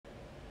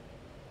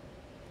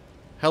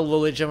Hello,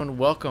 ladies and gentlemen,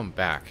 welcome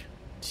back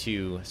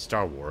to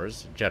Star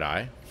Wars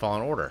Jedi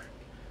Fallen Order.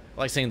 I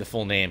like saying the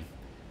full name,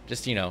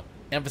 just, you know,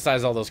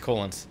 emphasize all those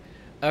colons.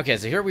 Okay,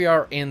 so here we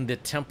are in the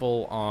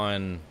temple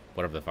on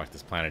whatever the fuck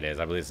this planet is.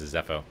 I believe this is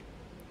Zepho.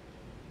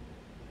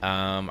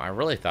 I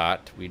really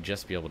thought we'd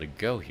just be able to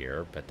go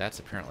here, but that's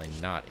apparently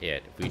not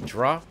it. If we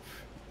drop...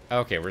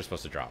 Okay, we're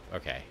supposed to drop.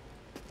 Okay.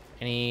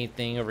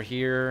 Anything over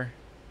here?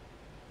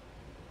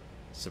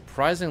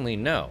 Surprisingly,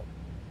 no.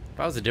 If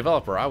I was a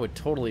developer, I would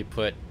totally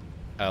put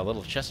a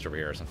little chest over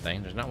here or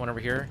something. There's not one over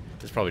here.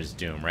 This is probably just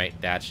Doom, right?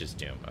 That's just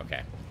Doom.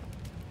 Okay.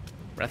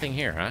 Nothing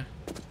here, huh?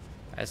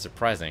 That's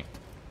surprising.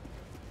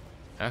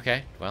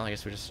 Okay, well, I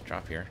guess we just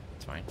drop here.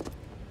 It's fine.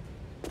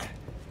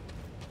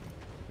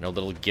 No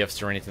little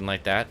gifts or anything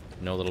like that.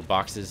 No little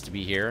boxes to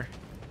be here.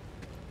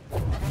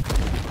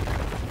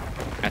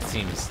 That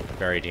seems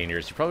very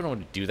dangerous. You probably don't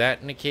want to do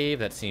that in a cave.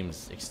 That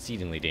seems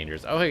exceedingly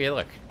dangerous. Oh, hey,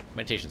 look.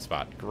 Meditation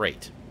spot.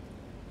 Great.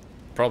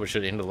 Probably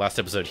should have ended the last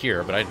episode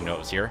here, but I didn't know it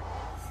was here.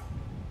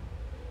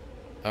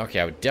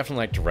 Okay, I would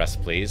definitely like to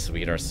rest, please, so we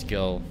get our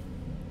skill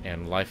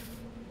and life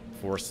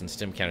force and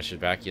stim canisters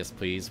back. Yes,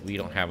 please. We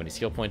don't have any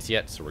skill points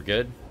yet, so we're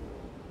good.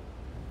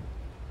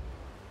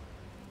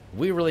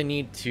 We really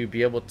need to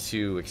be able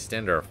to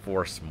extend our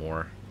force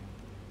more.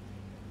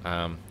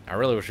 I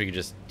really wish we could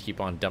just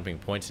keep on dumping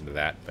points into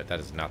that, but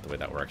that is not the way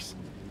that works.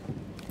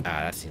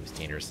 That seems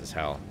dangerous as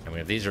hell. I mean,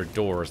 if these are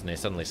doors and they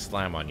suddenly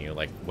slam on you,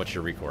 like, what's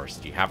your recourse?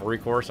 Do you have a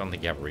recourse? I don't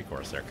think you have a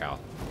recourse there, Kyle.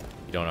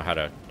 You don't know how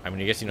to... I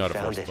mean, I guess you know how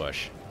to force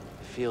push.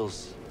 It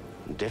feels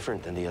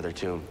different than the other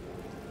tomb.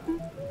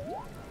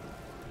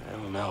 I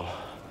don't know.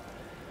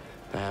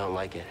 I don't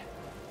like it.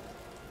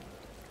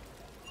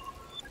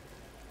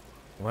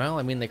 Well,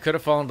 I mean, they could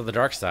have fallen to the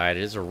dark side.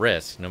 It is a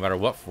risk, no matter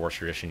what Force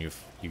tradition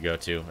you go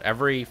to.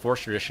 Every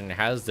Force tradition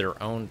has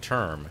their own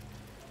term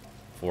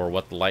for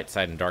what the light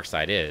side and dark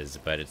side is,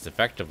 but it's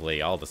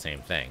effectively all the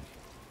same thing.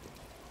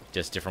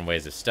 Just different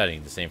ways of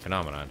studying the same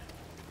phenomenon.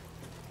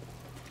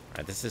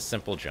 Alright, this is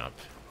simple jump.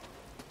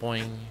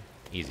 Boing.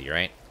 Easy,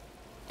 right?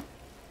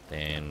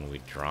 Then we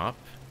drop.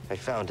 I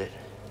found it,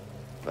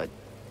 but...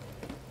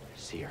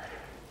 Seer.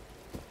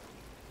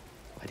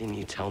 Why didn't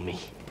you tell me?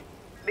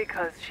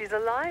 Because she's a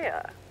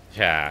liar.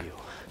 Yeah.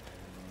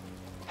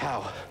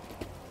 How?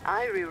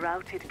 I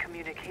rerouted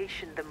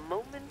communication the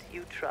moment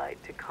you tried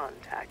to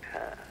contact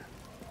her.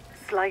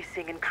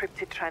 Slicing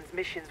encrypted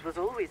transmissions was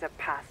always a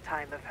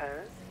pastime of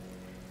hers.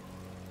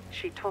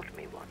 She taught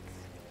me once.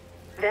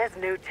 There's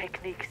no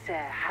technique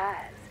Sarah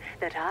has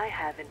that I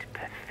haven't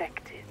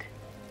perfected.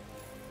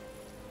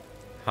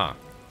 Huh.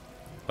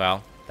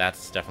 Well,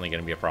 that's definitely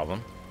going to be a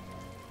problem.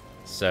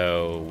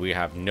 So, we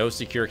have no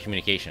secure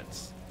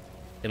communications.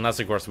 Unless,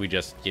 of course, we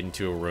just get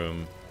into a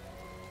room,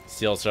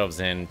 seal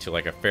ourselves into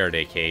like a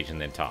Faraday cage, and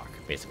then talk,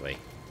 basically.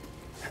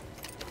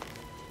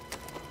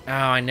 Oh,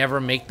 I never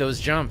make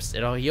those jumps.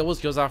 He always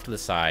goes off to the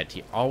side.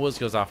 He always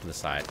goes off to the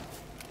side.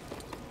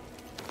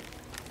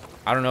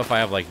 I don't know if I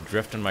have, like,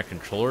 drift in my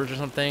controllers or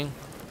something.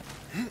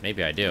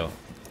 Maybe I do.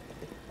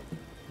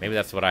 Maybe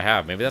that's what I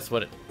have. Maybe that's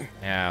what it...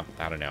 Yeah,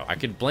 I don't know. I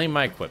could blame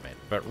my equipment,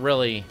 but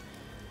really,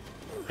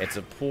 it's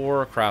a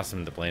poor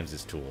craftsman that blames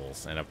his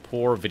tools, and a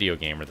poor video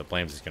gamer that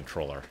blames his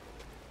controller.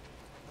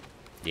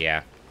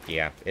 Yeah,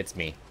 it's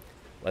me.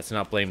 Let's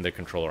not blame the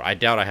controller. I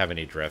doubt I have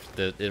any drift.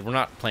 We're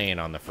not playing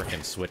on the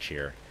frickin' Switch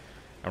here.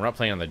 And we're not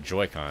playing on the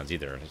Joy-Cons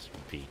either. This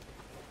would be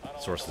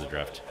sources of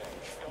drift.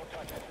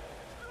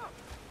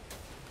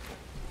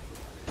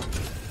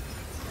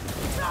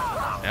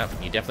 Yep,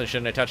 you definitely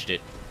shouldn't have touched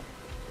it.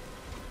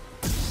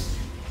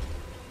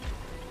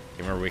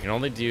 Remember, we can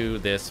only do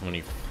this when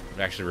he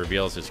actually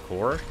reveals his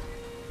core.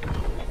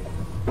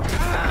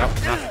 Nope,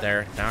 not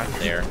there. Not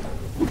there.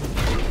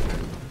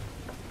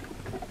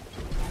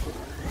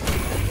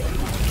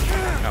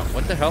 Oh,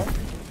 what the hell?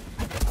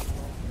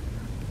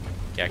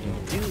 Okay, I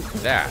can do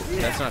that.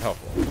 That's not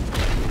helpful.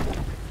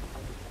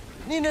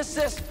 Need an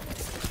assist.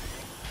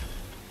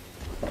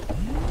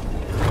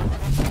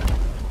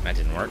 That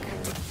didn't work.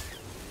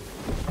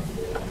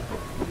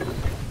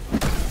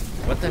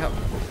 What the hell?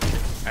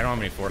 I don't have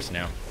any force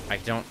now. I'm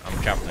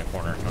trapped in the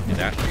corner. Don't do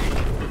that.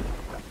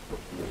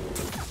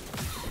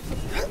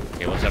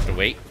 Okay, we'll just have to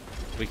wait.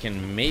 We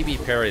can maybe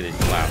parry the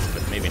blast,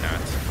 but maybe not.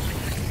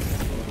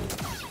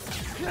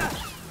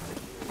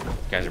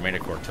 Guys are made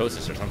of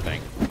cortosis or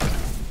something.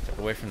 Step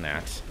away from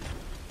that. Step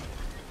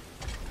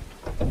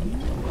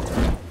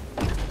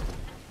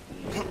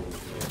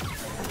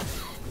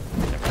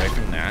away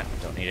from that.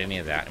 Don't need any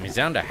of that. I mean, he's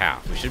down to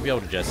half. We should be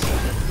able to just...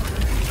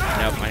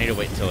 Nope, I need to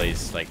wait until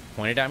he's, like,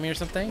 pointed at me or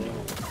something.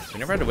 We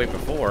never had to wait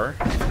before.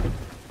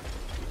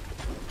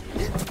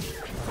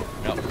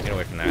 Nope, get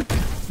away from that.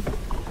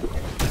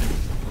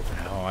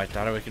 Oh, I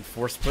thought I could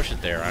force push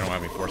it there. I don't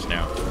have any force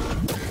now.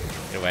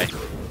 Get away.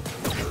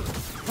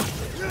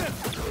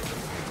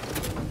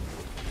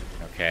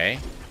 Okay.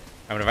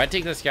 I mean, if I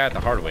take this guy the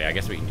hard way, I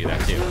guess we can do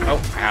that too.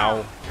 Oh,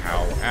 ow,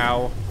 ow,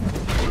 ow.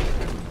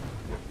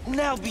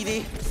 Now,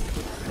 BD.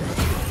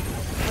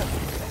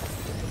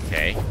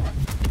 Okay.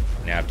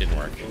 Nav didn't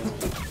work.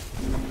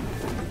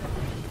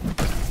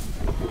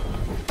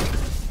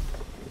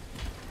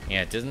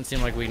 Yeah, it doesn't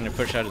seem like we can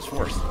push out his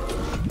force.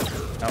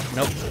 Oh,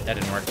 nope, that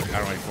didn't work. I don't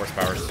have any force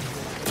powers.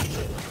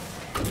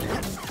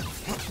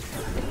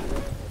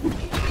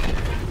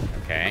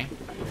 Okay.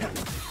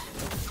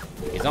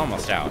 He's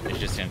almost out. It's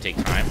just gonna take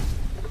time.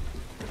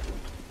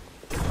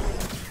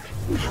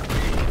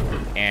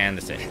 And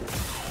that's it.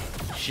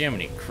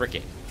 Jiminy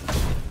cricket.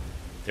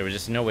 There was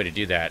just no way to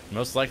do that.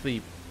 Most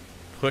likely,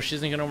 push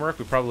isn't gonna work.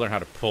 We probably learn how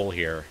to pull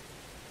here.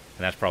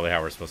 And that's probably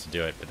how we're supposed to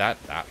do it. But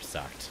that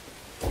sucked.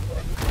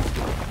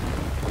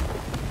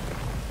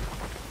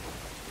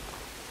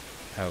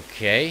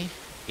 Okay.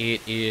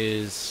 It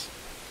is...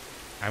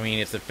 I mean,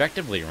 it's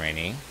effectively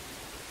raining.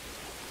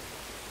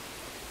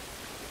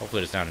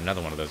 Hopefully there's not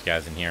another one of those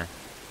guys in here.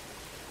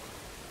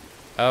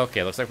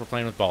 Okay, looks like we're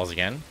playing with balls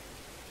again.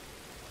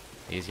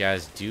 These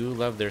guys do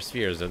love their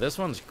spheres, though this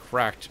one's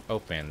cracked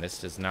open. This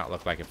does not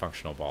look like a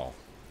functional ball.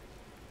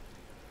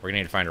 We're gonna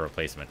need to find a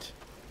replacement.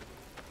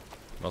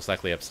 Most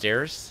likely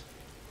upstairs.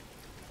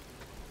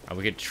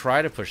 We could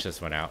try to push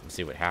this one out and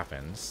see what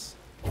happens.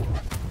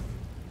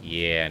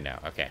 Yeah, no,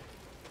 okay.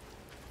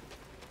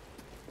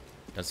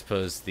 Don't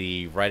suppose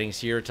the writings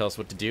here tell us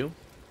what to do.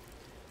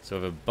 So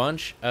we have a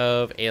bunch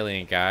of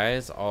alien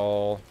guys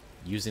all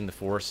using the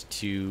force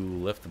to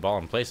lift the ball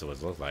in place, it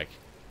was look like.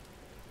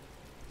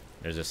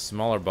 There's a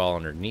smaller ball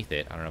underneath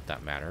it. I don't know if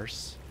that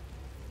matters.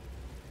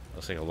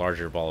 Looks like a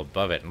larger ball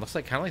above it. It looks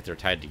like kind of like they're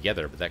tied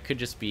together, but that could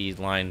just be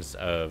lines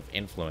of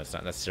influence,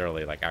 not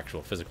necessarily like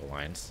actual physical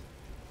lines.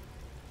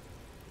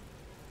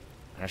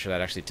 I'm not sure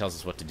that actually tells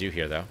us what to do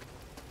here, though.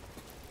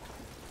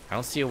 I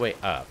don't see a way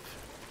up.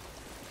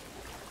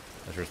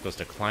 Unless we're supposed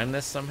to climb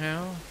this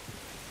somehow?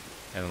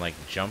 And then, like,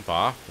 jump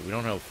off? But we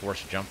don't know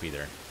force jump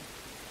either.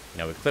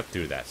 No, we clipped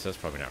through that, so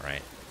that's probably not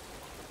right.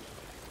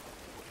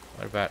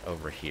 What about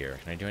over here?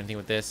 Can I do anything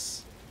with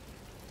this?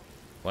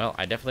 Well,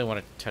 I definitely want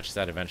to touch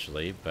that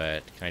eventually,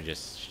 but can I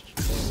just...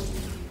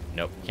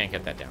 Nope, can't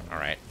get that down.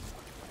 Alright.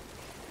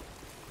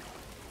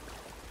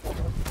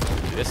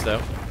 Do this,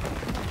 though.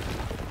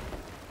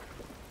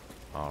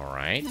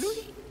 Alright.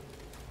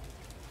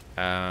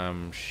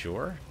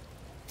 Sure.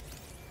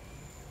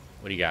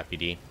 What do you got,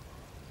 PD?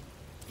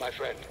 My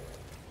friend,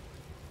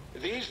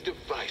 these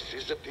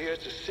devices appear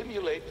to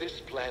simulate this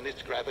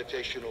planet's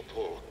gravitational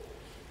pull.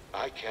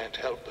 I can't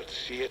help but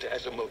see it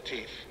as a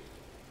motif.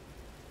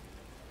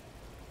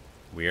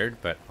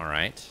 Weird, but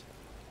alright.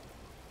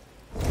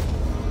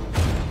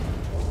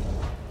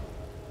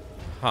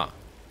 Huh.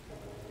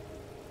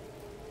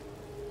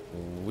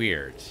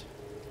 Weird.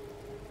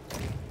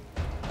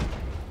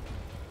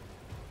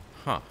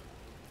 Huh.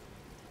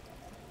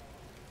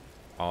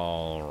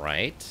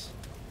 Alright. So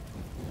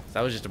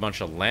that was just a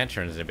bunch of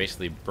lanterns that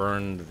basically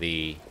burned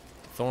the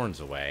thorns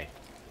away.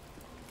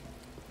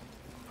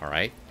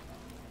 Alright.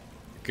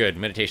 Good,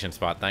 meditation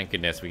spot, thank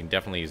goodness. We can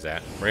definitely use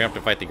that. We're gonna have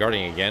to fight the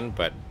Guardian again,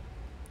 but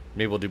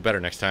maybe we'll do better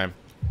next time.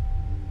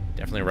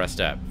 Definitely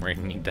rest up. We're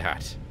gonna need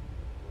that.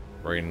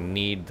 We're gonna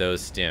need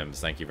those stims.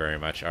 Thank you very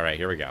much. Alright,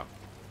 here we go.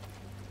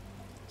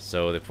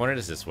 So they pointed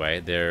us this way.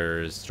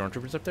 There's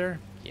stormtroopers up there?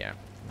 Yeah.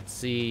 Let's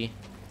see.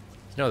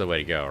 There's no other way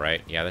to go,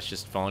 right? Yeah, that's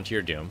just fall into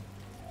your doom.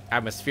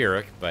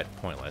 Atmospheric, but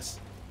pointless.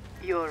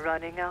 You're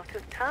running out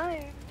of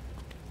time.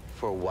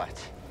 For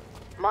what?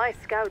 My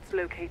scouts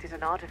located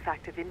an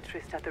artifact of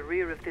interest at the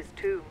rear of this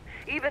tomb.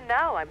 Even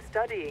now I'm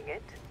studying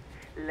it,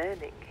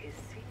 learning his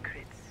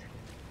secrets.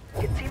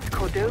 It seems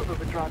Cordova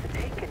was rather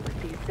taken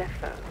with these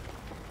Zephyr.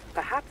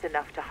 Perhaps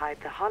enough to hide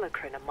the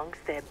holocron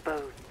amongst their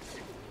bones.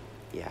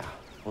 Yeah,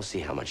 we'll see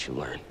how much you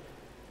learn.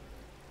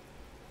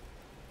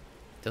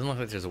 Doesn't look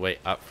like there's a way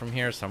up from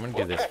here, so I'm gonna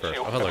do this first.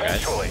 Oh, hello,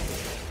 guys.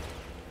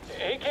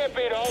 He can't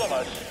beat all of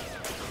us.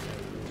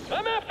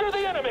 I'm after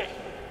the enemy.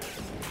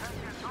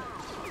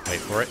 Wait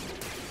for it.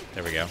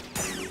 There we go.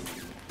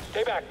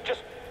 Stay back.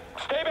 Just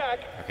stay back.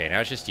 Okay, now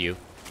it's just you.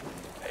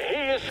 He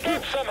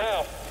escaped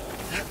somehow.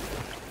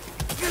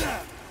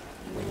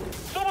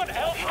 Someone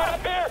else get up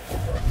here.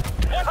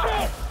 Watch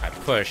out. I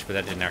pushed, but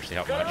that didn't actually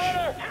help Got a much.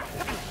 runner.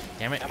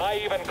 Damn it. Am I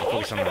even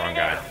close Focus on to the wrong being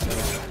guy.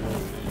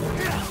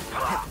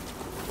 out?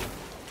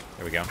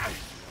 There we go.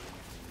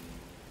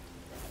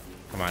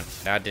 Come on.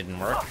 That didn't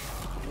work.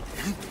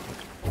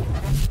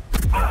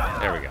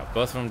 There we go.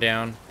 Both of them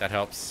down. That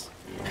helps.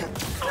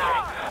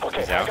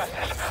 Okay, He's I out. got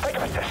this. I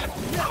got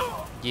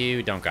this.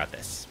 You don't got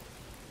this.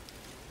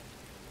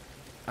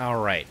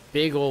 Alright.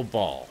 Big old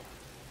ball.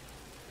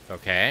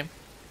 Okay.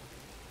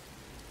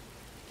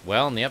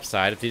 Well, on the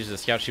upside, if these are the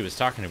scouts she was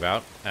talking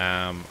about,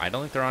 I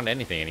don't think they're on to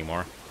anything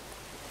anymore.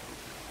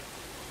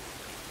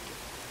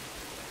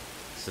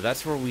 So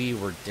that's where we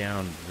were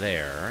down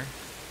there.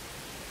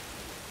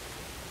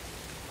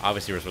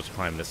 Obviously, we're supposed to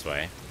climb this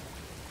way.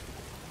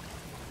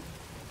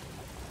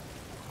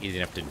 Easy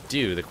enough to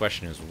do. The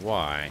question is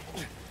why.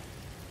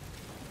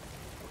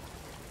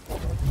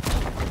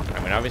 I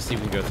mean, obviously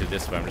we can go through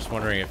this way. I'm just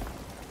wondering if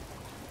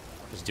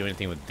just do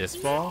anything with this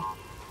ball.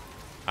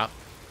 Ah,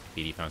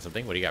 BD found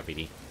something. What do you got,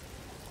 BD?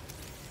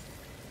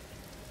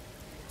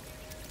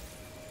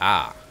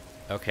 Ah,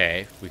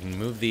 okay. We can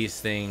move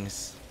these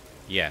things.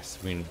 Yes,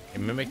 we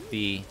can mimic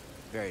the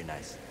Very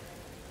nice.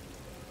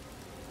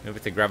 Maybe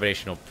with the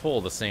gravitational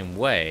pull the same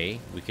way,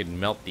 we could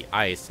melt the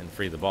ice and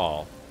free the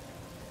ball.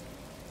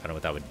 I don't know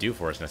what that would do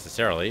for us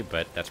necessarily,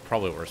 but that's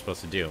probably what we're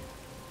supposed to do.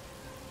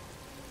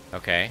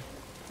 Okay.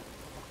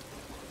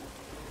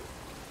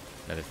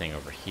 Another thing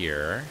over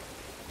here.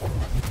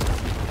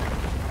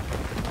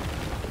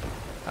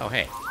 Oh,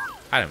 hey.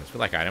 Items. We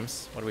like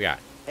items. What do we got?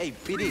 Hey,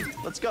 BD,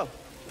 let's go.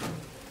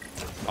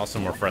 Also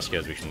more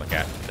frescoes we can look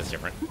at. That's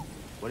different.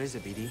 What is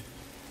it, BD?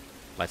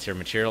 Let's hear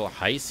material.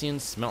 Hycian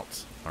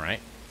smelt. Alright.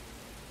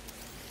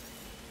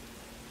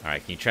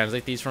 Alright, can you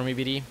translate these for me,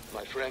 BD?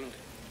 My friend,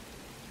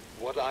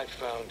 what I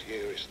found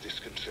here is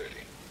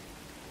disconcerting.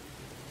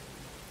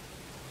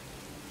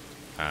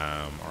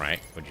 Alright.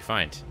 What'd you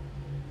find?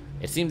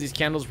 It seems these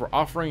candles were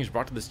offerings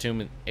brought to this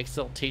tomb in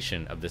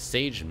exaltation of the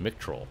sage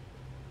Mictrol.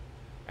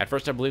 At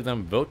first I believed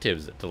them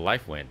votives to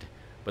life wind,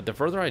 but the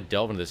further I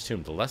delve into this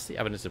tomb, the less the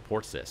evidence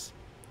supports this.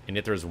 And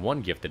yet there is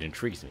one gift that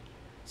intrigues me.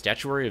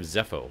 Statuary of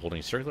Zepho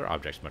holding circular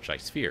objects much like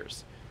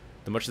spheres.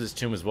 Though much of this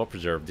tomb is well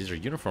preserved, these are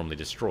uniformly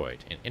destroyed.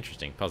 An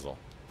interesting puzzle.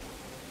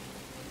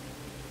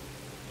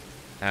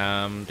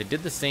 They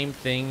did the same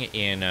thing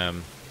in, I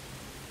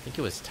think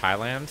it was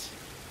Thailand.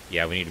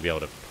 Yeah, we need to be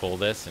able to pull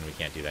this, and we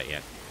can't do that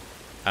yet.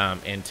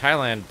 In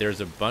Thailand, there's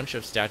a bunch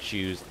of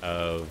statues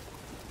of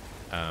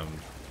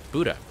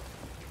Buddha.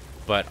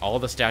 But all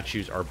the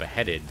statues are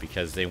beheaded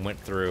because they went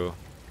through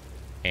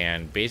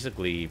and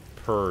basically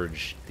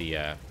purged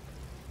the...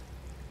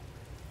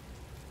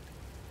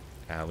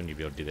 we need to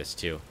be able to do this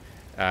too.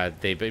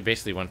 They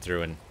basically went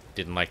through and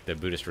didn't like the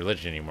Buddhist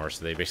religion anymore,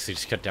 so they basically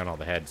just cut down all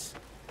the heads.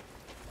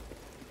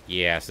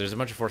 Yeah, so there's a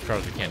bunch of force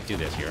cards we can't do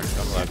this here.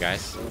 Oh, hello,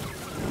 guys.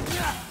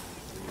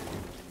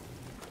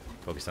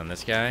 Focus on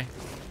this guy.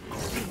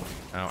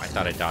 Oh, I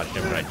thought I dodged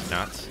him, but I did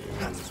not.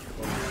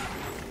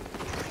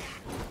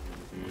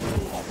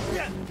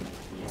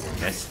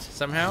 Missed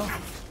somehow?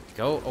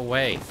 Go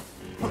away.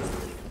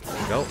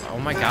 Go. Oh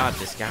my god,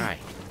 this guy.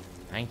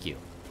 Thank you.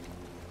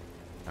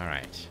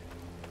 Alright.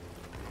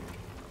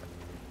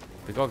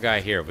 Big old guy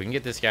here. If we can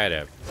get this guy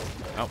to...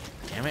 Oh,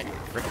 damn it.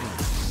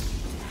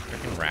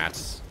 Frickin'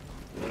 rats.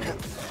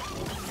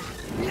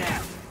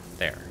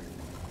 There.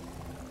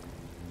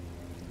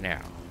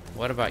 Now,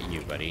 what about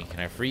you, buddy? Can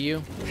I free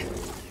you?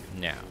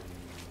 No.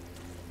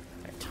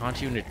 I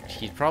taunt you into...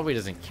 He probably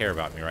doesn't care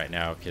about me right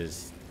now,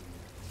 because...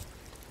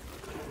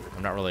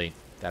 I'm not really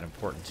that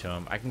important to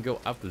him. I can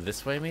go up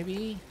this way,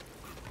 maybe?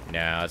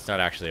 No, it's not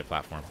actually a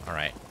platform.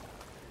 Alright.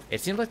 It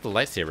seems like the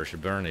lightsaber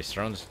should burn his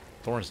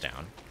thorns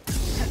down.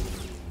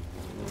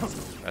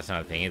 That's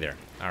not a thing either.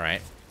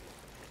 Alright.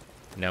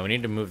 No, we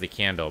need to move the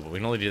candle, but we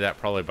can only do that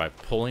probably by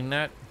pulling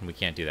that. We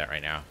can't do that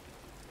right now.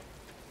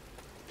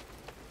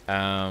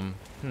 Am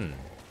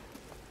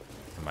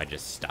I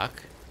just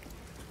stuck?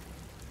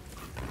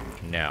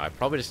 No, I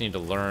probably just need to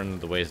learn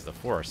the ways of the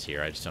Force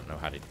here. I just don't know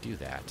how to do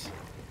that.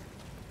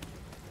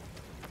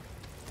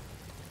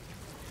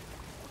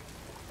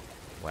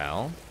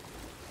 Well.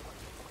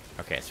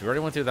 Okay, so we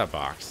already went through that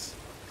box.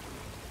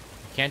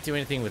 Can't do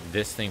anything with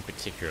this thing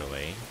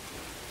particularly.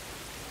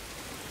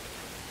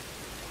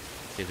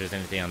 See if there's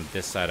anything on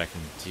this side I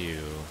can do.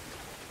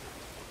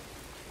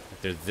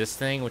 There's this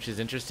thing, which is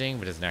interesting,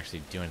 but doesn't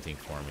actually do anything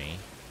for me.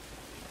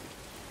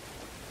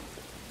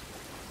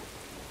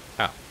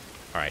 Oh.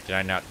 Alright, did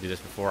I not do this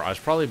before? I was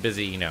probably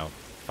busy, you know,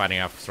 fighting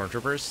off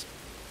stormtroopers.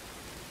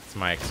 That's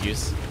my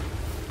excuse.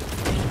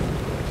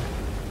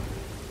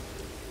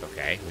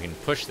 Okay, we can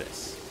push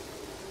this.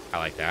 I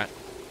like that.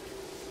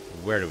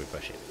 Where do we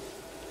push it?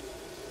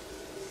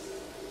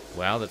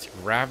 Well, that's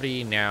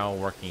gravity now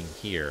working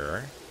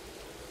here.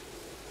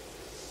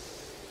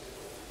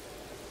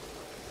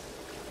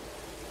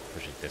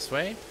 Push it this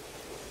way.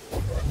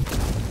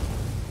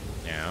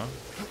 Now,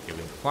 okay, we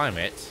can climb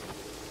it.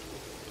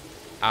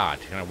 Ah,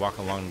 to kind of walk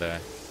along the...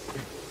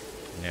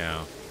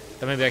 No.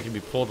 Then maybe I can be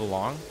pulled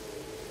along.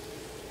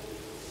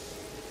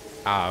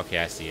 Ah, okay,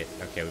 I see it.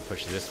 Okay, we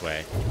push it this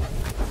way.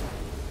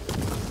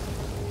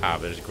 Ah,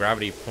 but there's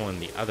gravity pulling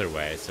the other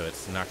way, so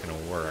it's not going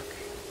to work.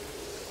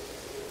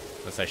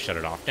 Unless I shut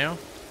it off now.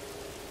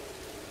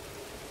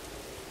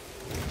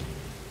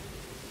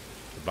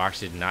 The box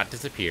did not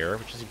disappear,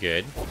 which is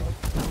good.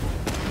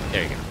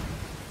 There you go.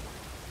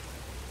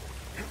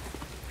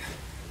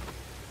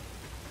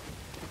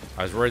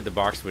 I was worried the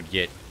box would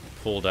get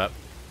pulled up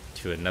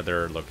to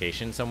another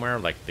location somewhere,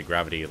 like the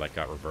gravity like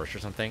got reversed or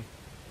something.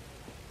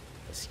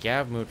 The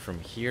scav moved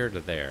from here to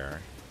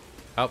there.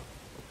 Oh,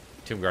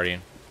 Tomb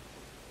Guardian.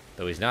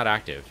 Though he's not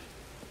active.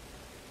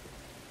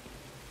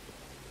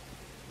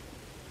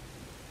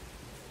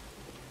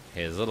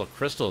 His little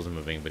crystal is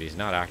moving, but he's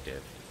not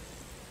active.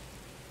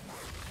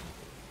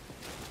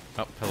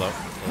 Oh, hello.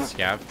 Little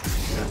scav.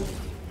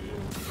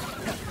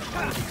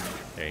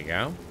 There you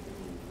go.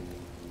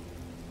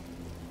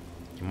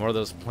 More of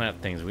those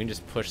plant things. We can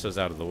just push those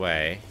out of the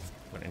way.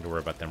 We don't need to worry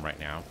about them right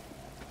now.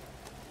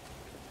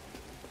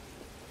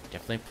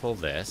 Definitely pull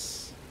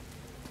this.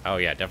 Oh,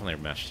 yeah,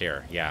 definitely meshed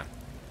here. Yeah.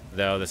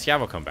 Though the scav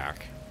will come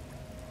back.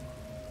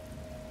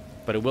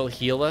 But it will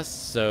heal us,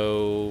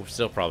 so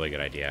still probably a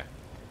good idea.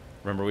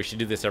 Remember, we should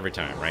do this every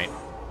time, right?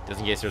 Just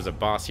in case there's a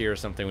boss here or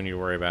something we need to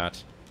worry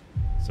about.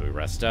 So we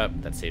rest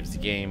up, that saves the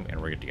game, and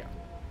we're good to go.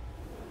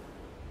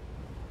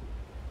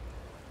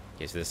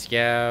 Okay, so the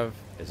scav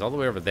is all the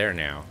way over there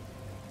now.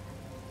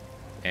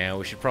 And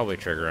we should probably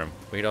trigger him.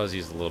 We could always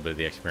use a little bit of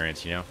the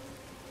experience, you know?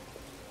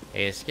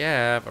 Hey,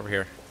 scav, over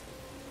here.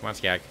 Come on,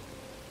 Skag.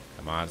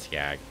 Come on,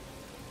 Skag.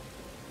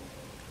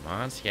 Come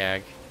on,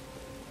 Skag.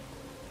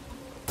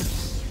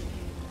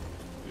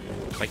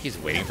 It's like he's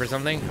waiting for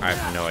something. I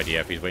have no idea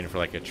if he's waiting for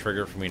like a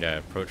trigger for me to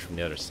approach from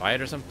the other side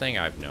or something.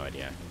 I have no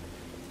idea.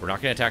 We're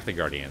not going to attack the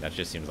Guardian. That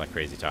just seems like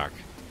crazy talk.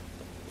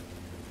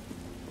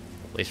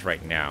 At least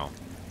right now.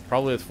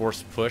 Probably with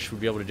force push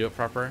we'd be able to do it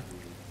proper.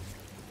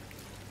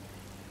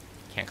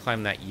 Can't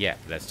climb that yet,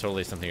 but that's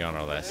totally something on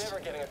our list.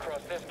 Never getting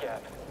across this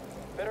gap.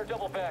 Better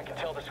double back and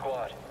tell the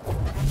squad.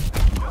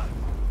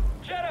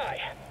 Jedi!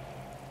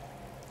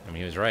 I mean,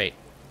 he was right.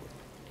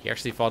 He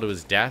actually fall to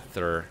his death,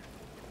 or...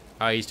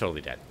 Oh, he's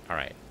totally dead.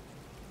 Alright.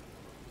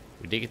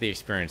 We did get the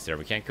experience there.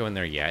 We can't go in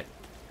there yet.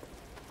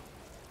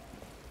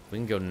 We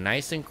can go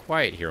nice and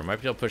quiet here. We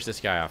might be able to push this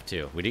guy off,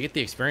 too. We did get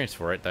the experience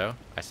for it, though.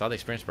 I saw the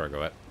experience bar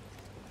go up.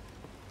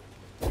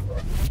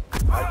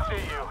 I see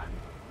you.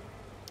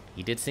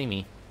 He did see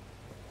me.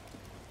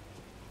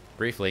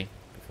 Briefly,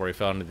 before he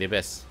fell into the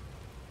abyss.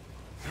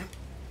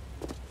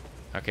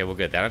 Okay, well,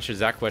 good. That answers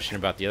that question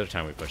about the other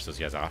time we pushed those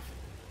guys off.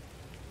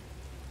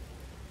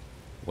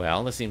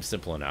 Well, this seems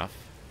simple enough.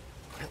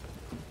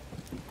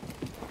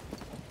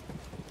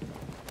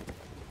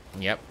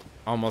 Yep,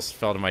 almost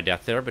fell to my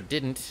death there, but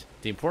didn't.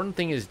 The important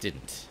thing is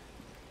didn't.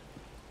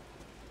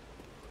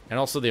 And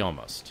also the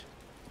almost.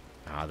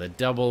 Ah, the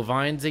double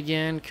vines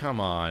again? Come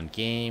on,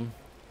 game.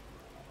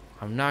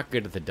 I'm not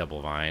good at the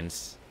double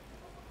vines.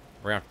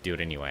 We're gonna have to do it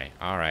anyway.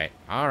 Alright,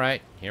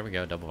 alright. Here we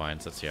go, double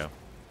vines. Let's go.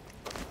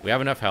 We have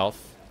enough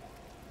health.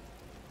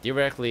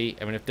 Theoretically,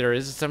 I mean, if there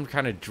is some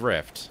kind of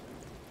drift,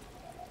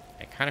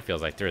 it kind of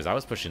feels like there is. I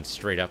was pushing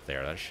straight up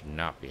there. That should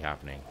not be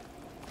happening.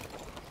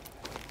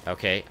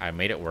 Okay, I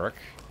made it work.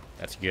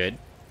 That's good.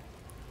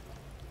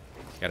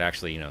 Gotta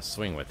actually, you know,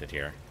 swing with it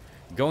here.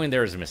 Going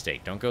there is a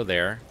mistake. Don't go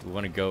there. We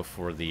want to go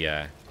for the,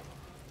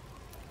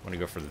 want to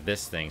go for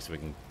this thing so we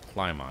can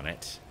climb on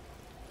it.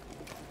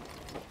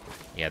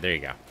 Yeah, there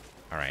you go.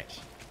 Alright.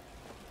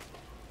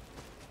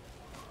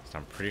 So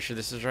I'm pretty sure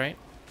this is right.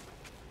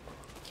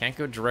 Can't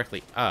go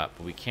directly up,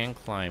 but we can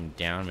climb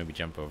down, maybe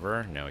jump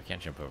over. No, we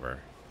can't jump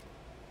over.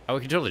 Oh,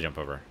 we can totally jump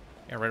over.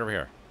 Yeah, right over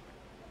here.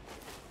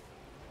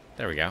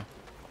 There we go.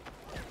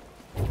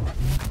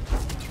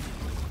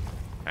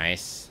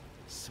 Nice.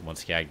 So one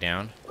skag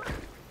down.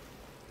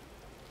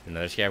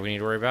 Another skag we need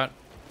to worry about.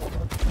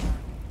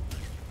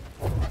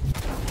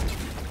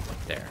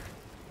 There.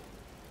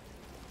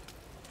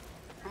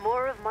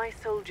 More of my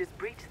soldiers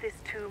breach this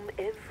tomb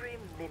every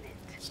minute.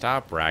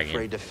 Stop bragging.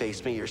 Afraid to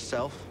face me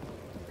yourself?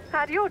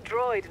 Had your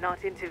droid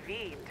not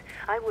intervened,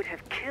 I would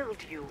have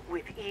killed you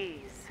with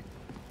ease.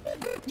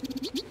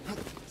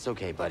 It's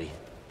okay, buddy.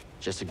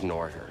 Just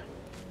ignore her.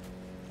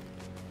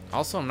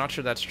 Also, I'm not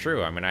sure that's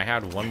true. I mean, I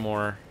had one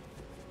more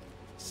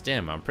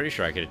stim. I'm pretty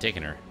sure I could have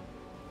taken her.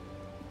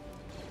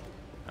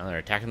 Oh, they're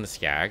attacking the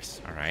skags.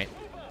 Alright.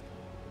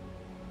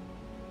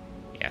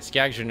 Yeah,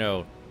 skags are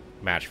no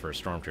match for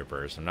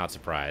stormtroopers. I'm not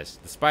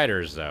surprised. The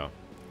spiders, though.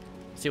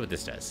 Let's see what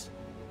this does.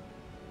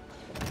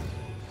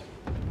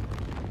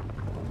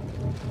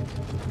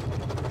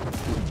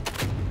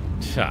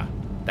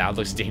 That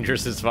looks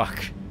dangerous as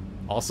fuck.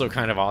 Also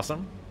kind of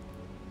awesome.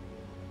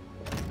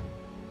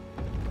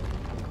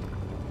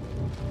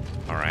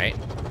 Alright.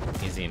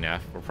 Easy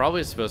enough. We're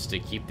probably supposed to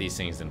keep these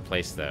things in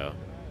place, though.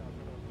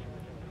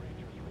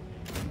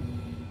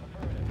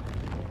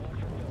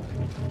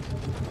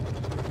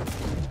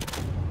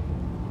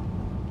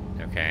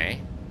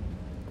 Okay.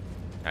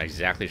 Not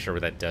exactly sure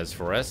what that does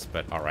for us,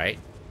 but alright.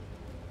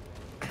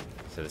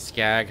 So the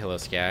skag. Hello,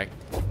 skag.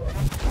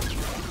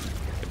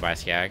 Goodbye,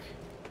 skag.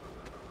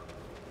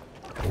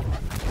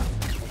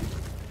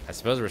 I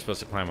suppose we're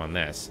supposed to climb on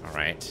this.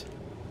 Alright.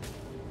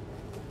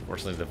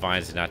 Fortunately, the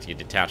vines did not get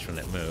detached when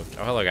it moved.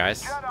 Oh, hello,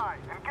 guys. Jedi,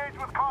 engage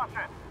with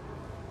caution.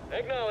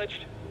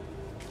 Acknowledged.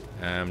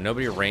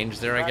 Nobody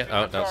ranged there, I guess.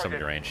 Oh, no,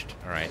 somebody ranged.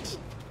 Alright.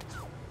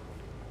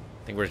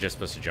 I think we're just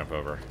supposed to jump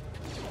over.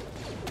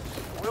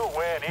 We'll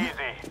win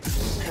easy.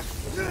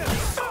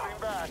 Moving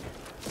back.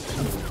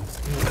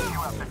 You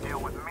have to deal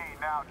with me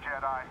now,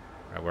 Jedi.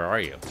 Alright, where are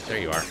you? There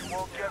you are. You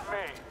won't get me.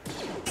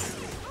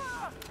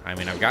 I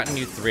mean, I've gotten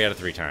you 3 out of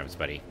 3 times,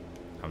 buddy.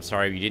 I'm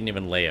sorry you didn't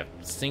even lay a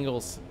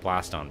single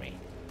blast on me.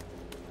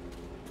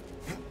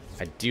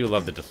 I do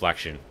love the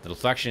deflection. The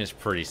deflection is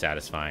pretty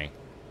satisfying.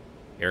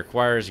 It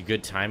requires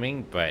good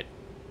timing, but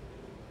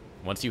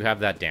once you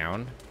have that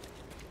down,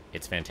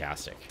 it's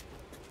fantastic.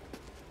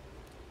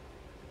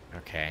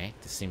 Okay,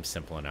 this seems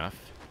simple enough.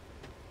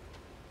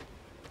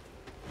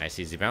 Nice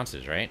easy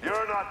bounces, right?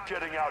 You're not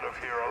getting out of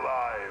here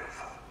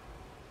alive.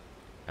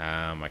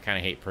 I kind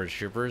of hate purge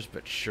troopers,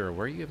 but sure.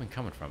 Where are you even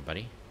coming from,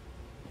 buddy?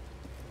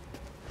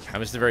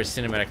 This is a very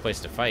cinematic place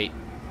to fight.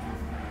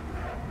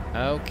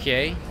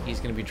 Okay, he's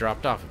gonna be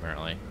dropped off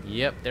apparently.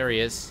 Yep, there he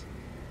is.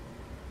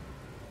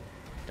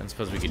 Don't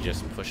suppose we could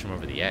just push him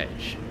over the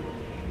edge.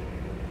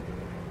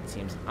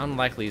 Seems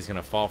unlikely he's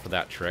gonna fall for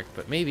that trick,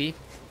 but maybe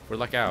if we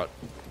luck out.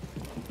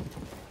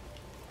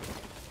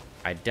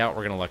 I doubt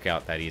we're gonna luck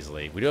out that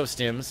easily. We do have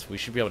stims. We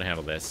should be able to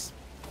handle this.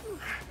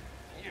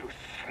 You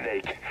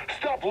snake!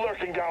 Stop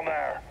lurking down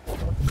there!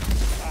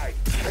 I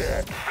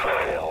can't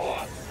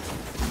fail.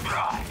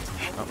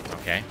 Oh,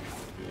 okay.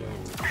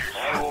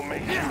 I will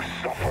make you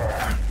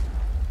suffer.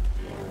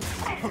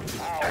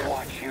 I'll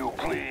watch you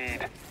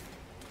bleed.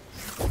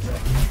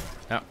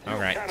 Oh,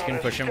 alright. Just gonna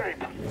push him.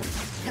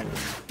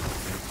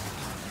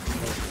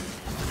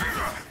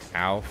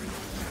 Ow.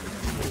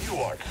 You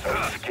aren't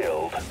so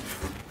skilled.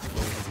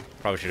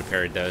 Probably should have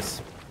parried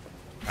those.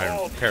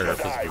 I parried our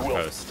physical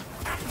post.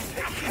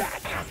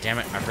 Oh, damn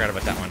it. I forgot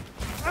about that one.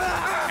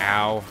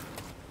 Ow.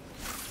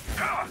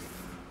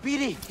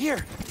 BD,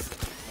 here.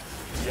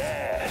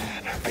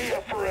 Yes, be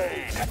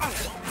afraid.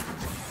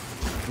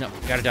 No,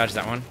 gotta dodge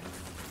that one.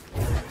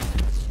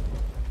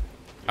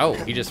 Oh,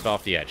 he just fell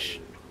off the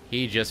edge.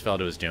 He just fell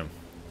to his doom.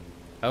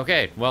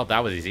 Okay, well,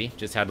 that was easy.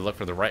 Just had to look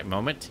for the right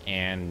moment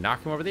and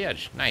knock him over the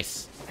edge.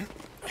 Nice.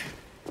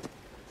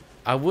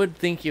 I would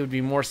think it would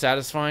be more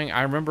satisfying.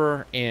 I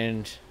remember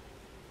in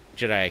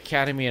Jedi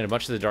Academy and a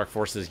bunch of the Dark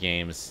Forces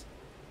games,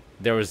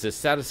 there was this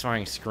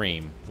satisfying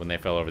scream when they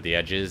fell over the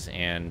edges,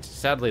 and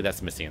sadly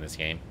that's missing in this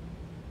game.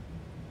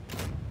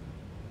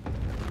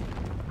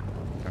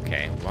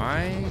 Okay,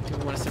 why do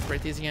we want to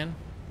separate these again?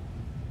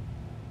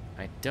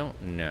 I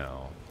don't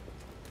know.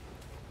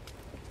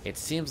 It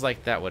seems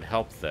like that would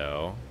help,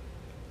 though.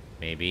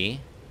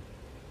 Maybe.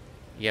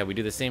 Yeah, we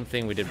do the same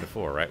thing we did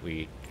before, right?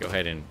 We go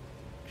ahead and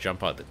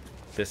jump out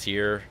this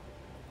here.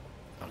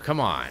 Oh, come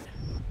on.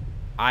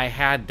 I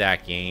had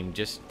that game.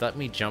 Just let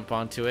me jump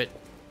onto it.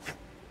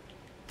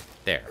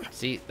 There.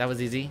 See, that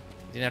was easy. You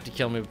didn't have to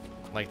kill me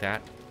like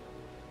that.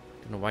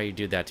 Don't know why you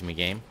do that to me,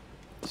 game.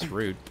 It's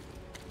rude.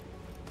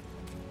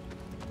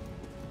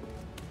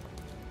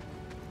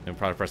 Then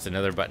probably press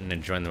another button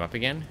and join them up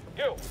again.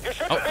 You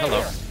should Oh,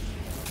 hello.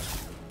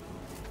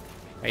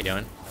 How you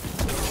doing?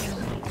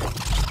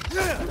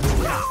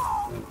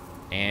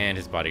 And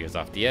his body goes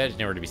off the edge,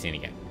 never to be seen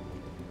again.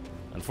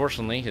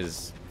 Unfortunately,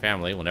 his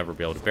family will never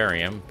be able to bury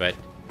him, but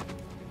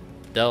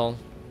they'll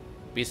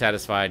be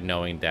satisfied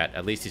knowing that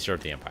at least he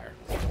served the Empire.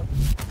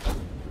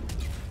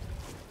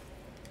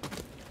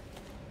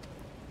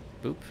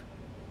 Boop.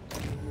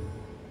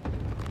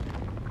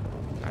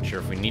 Not sure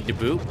if we need to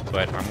boop,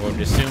 but I'm going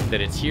to assume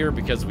that it's here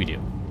because we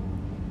do.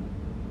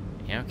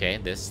 Yeah, okay,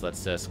 this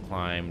lets us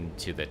climb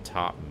to the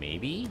top,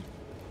 maybe?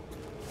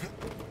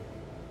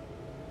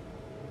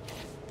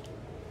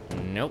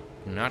 Nope,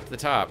 not to the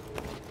top.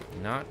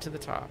 Not to the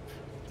top.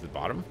 To the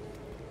bottom?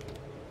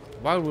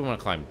 Why would we want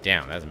to climb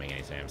down? That doesn't make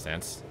any damn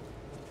sense.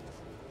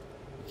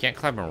 We can't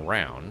climb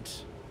around.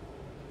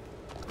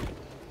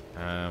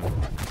 Come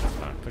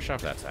on, push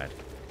off that side.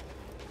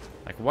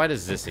 Like, why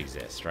does this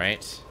exist,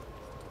 right?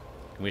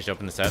 Can we just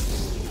open this up?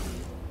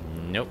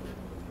 Nope.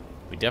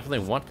 We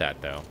definitely want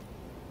that, though.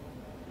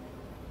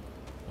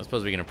 I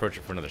suppose we can approach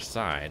it from another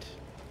side.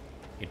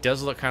 It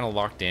does look kind of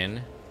locked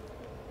in,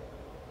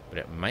 but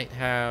it might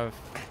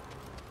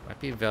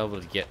be available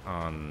to get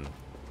on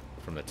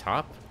from the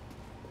top.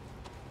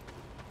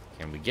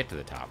 Can we get to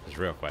the top is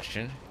the real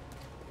question.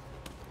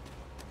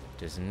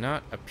 Does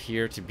not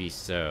appear to be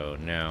so,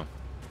 no.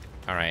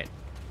 Alright.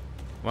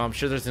 Well, I'm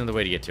sure there's another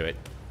way to get to it.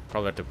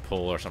 Probably have to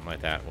pull or something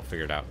like that. We'll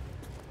figure it out.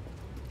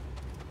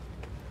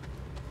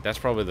 That's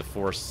probably the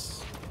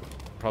force.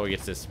 Probably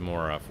gets this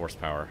more force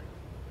power.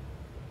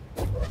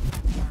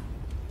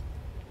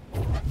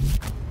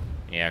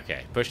 Yeah,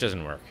 okay. Push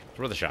doesn't work. It's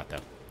worth a shot, though.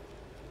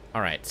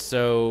 Alright,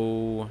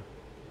 so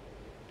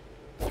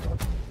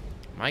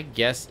my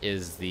guess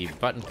is the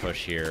button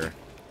push here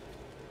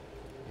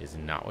is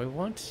not what we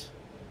want.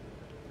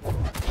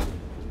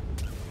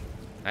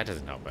 That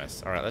doesn't help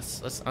us. Alright,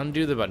 let's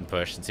undo the button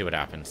push and see what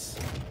happens.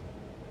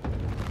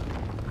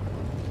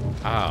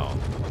 Oh.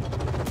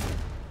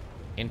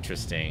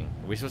 Interesting.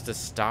 Are we supposed to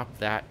stop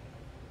that?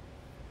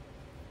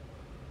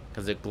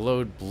 Because it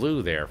glowed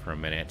blue there for a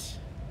minute.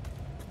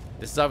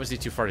 This is obviously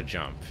too far to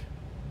jump.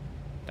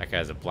 That guy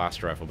has a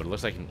blaster rifle, but it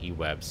looks like an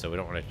E-web, so we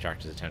don't want to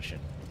attract his attention.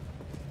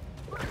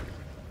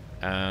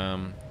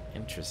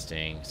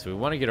 Interesting. So we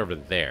want to get over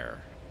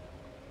there.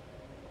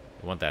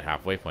 We want that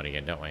halfway point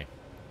again, don't we?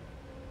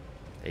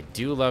 They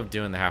do love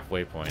doing the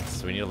halfway points,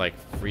 so we need to, like,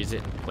 freeze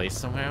it in place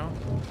somehow.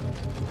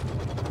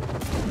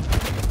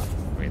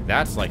 I mean,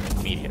 that's, like,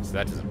 immediate, so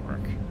that doesn't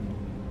work.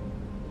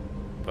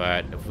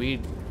 But if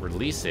we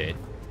release it,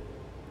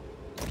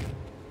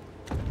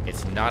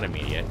 it's not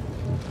immediate.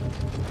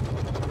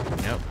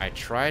 Nope, I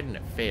tried and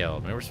it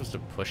failed. Maybe we're supposed to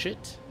push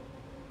it?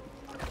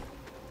 Okay,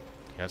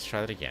 let's try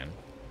that again.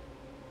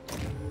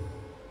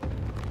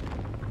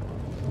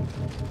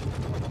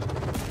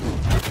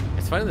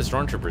 It's funny the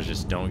stormtroopers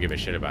just don't give a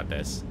shit about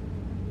this.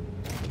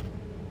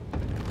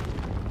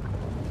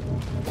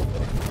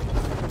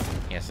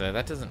 Yeah, so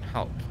that doesn't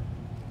help.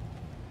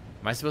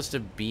 Am I supposed to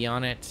be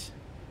on it?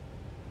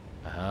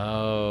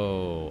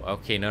 Oh,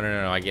 okay.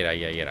 No, I get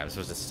it. I'm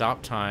supposed to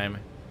stop time,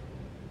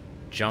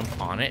 jump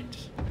on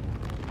it,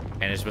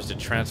 and it's supposed to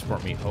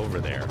transport me over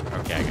there.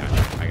 Okay,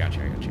 I got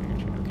you.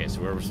 Okay,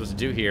 so what we're supposed to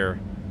do here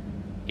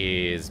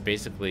is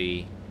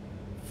basically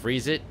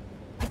freeze it,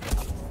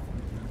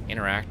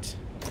 interact,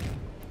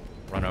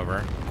 run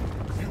over,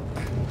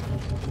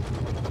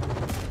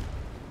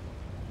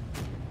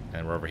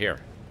 and we're over here.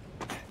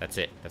 That's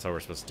it. That's all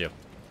we're supposed to do.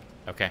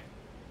 Okay.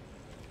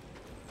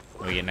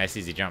 We get nice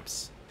easy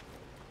jumps.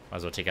 Might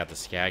as well take out the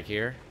skag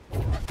here.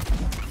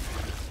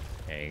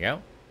 There you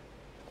go.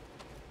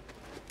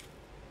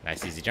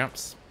 Nice easy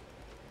jumps.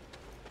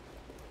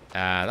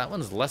 That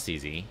one's less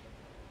easy.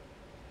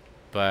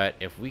 But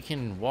if we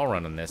can wall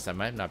run on this, that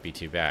might not be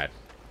too bad.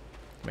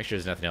 Make sure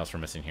there's nothing else we're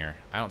missing here.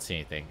 I don't see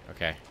anything.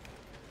 Okay.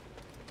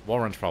 Wall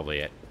run's probably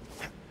it.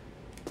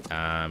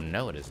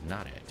 No, it is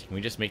not it. Can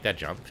we just make that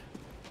jump?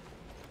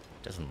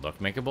 Doesn't look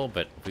makeable,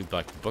 but if we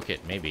like book it,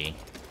 maybe.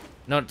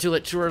 No, too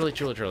late, too early.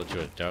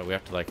 We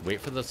have to like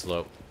wait for the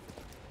slope.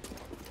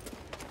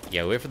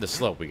 Yeah, wait for the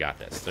slope. We got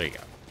this. There you go.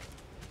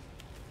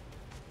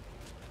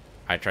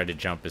 I tried to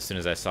jump as soon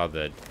as I saw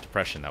the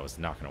depression. That was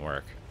not going to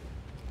work.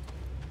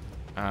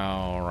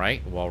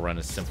 Alright, wall run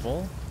is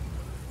simple.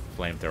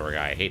 Flamethrower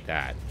guy, I hate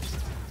that.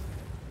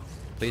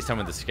 Please tell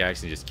me the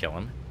skags can just kill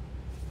him.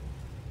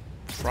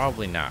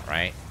 Probably not,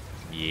 right?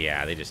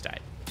 Yeah, they just died.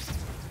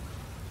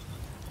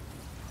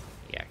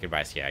 Yeah,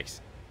 goodbye, skags.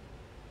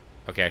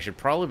 Okay, I should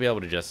probably be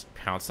able to just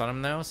pounce on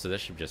him, though, so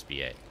this should just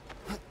be it.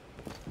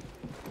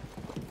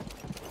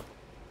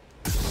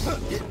 Oh,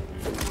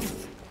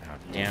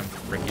 damn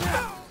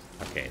freaking...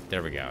 Okay,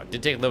 there we go.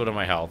 Did take a little bit of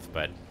my health,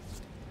 but...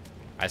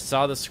 I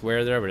saw the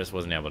square there, but just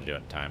wasn't able to do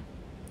it in time.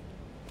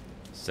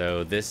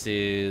 So this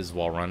is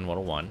wall run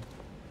 101.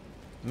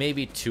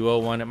 Maybe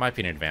 201. It might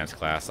be an advanced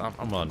class.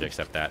 I'm willing to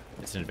accept that.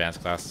 It's an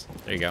advanced class.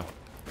 There you go.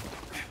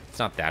 It's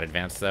not that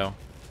advanced, though.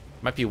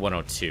 Might be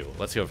 102.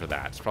 Let's go for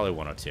that. It's probably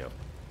 102.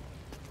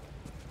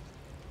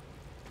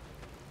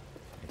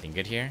 Anything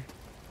good here?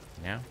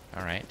 No?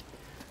 Alright.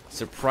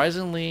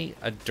 Surprisingly,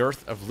 a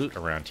dearth of loot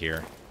around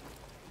here.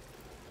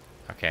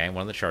 Okay,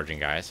 one of the charging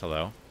guys.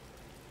 Hello.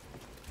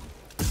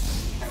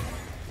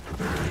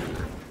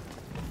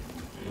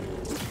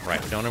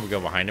 Right, don't ever go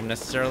behind him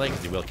necessarily,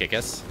 because he will kick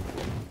us.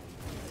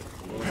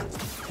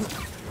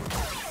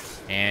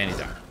 And he's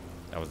out.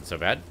 That wasn't so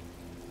bad.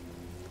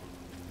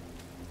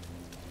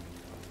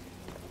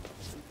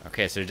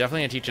 Okay, so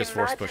definitely gonna teach us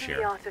force push here.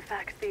 The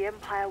artifacts the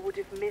Empire would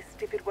have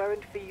missed if it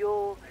weren't for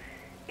your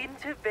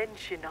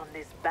intervention on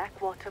this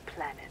backwater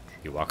planet.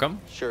 You're welcome.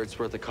 Sure it's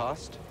worth the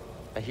cost?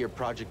 I hear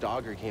Project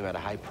Augur came at a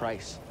high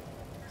price.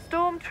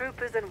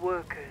 Stormtroopers and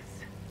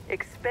workers.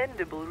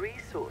 Expendable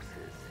resources.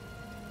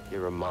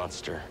 You're a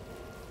monster.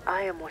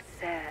 I am what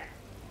Sarah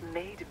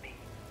made me.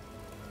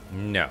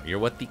 No, you're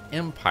what the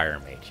Empire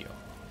made you.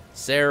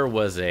 Sarah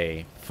was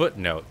a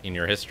footnote in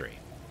your history.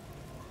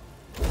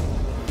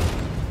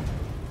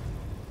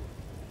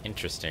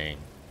 Interesting.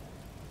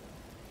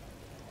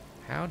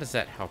 How does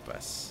that help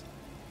us?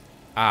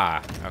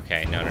 Ah,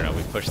 okay. No.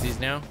 We push these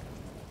now?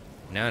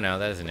 No,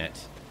 that isn't it.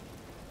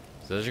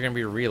 So those are going to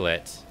be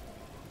relit.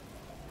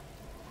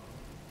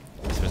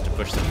 We're supposed to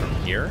push them from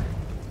here?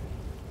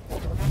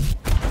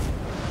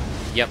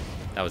 Yep,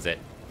 that was it.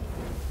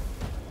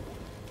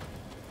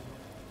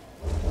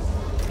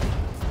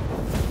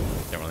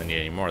 Don't really need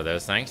any more of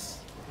those, thanks.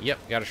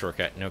 Yep, got a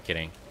shortcut, no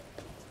kidding.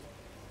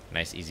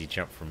 Nice easy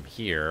jump from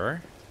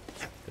here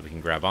that we can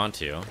grab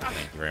onto.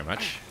 Thank you very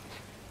much.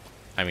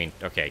 I mean,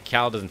 okay,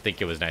 Cal doesn't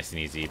think it was nice and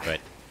easy,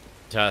 but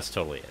to us,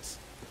 totally is.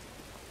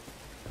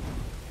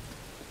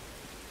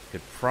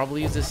 Could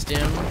probably use a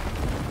stim.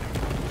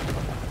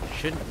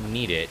 Shouldn't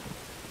need it.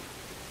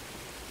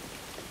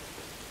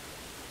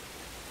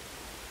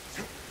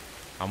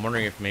 I'm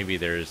wondering if maybe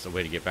there's a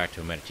way to get back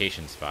to a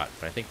meditation spot,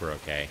 but I think we're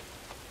okay.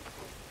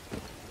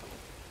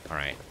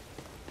 Alright.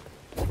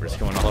 We're just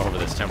going all over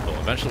this temple.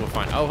 Eventually we'll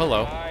find... Oh,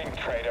 hello. Fine,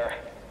 traitor.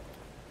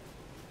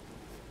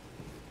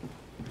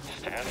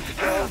 Stand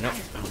still. No.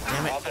 Oh,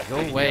 damn it. Go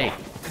away.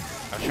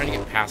 I was trying to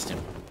get past him.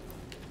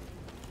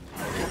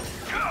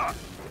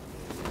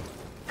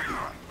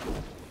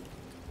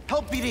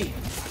 Help, BD!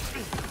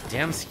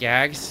 Damn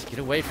skags. Get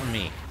away from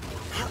me.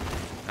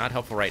 Not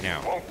helpful right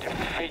now. Won't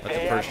defeat Let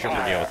the Purge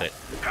Trooper deal with it.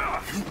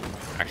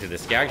 Actually, the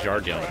skags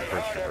are dealing with the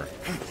Purge Trooper.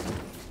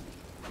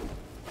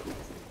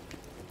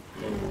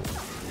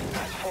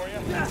 for you.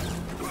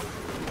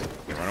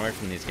 Okay, run away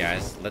from these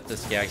guys. Let the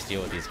skags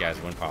deal with these guys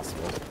when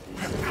possible.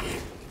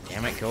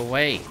 Damn it, go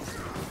away.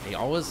 They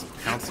always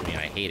pounce me and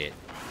I hate it.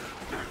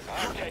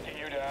 I'm taking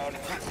you down.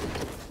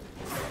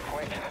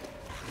 Quick.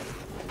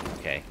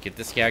 Okay, get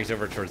the skags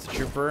over towards the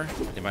trooper.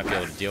 They might be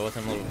able to deal with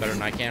him a little bit better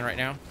than I can right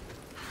now.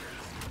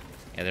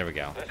 Yeah, there we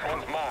go. This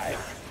one's mine.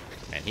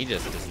 And he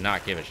just does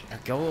not give a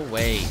shit. Go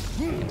away,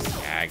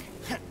 skag.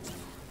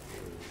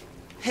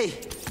 Hey,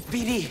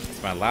 BD.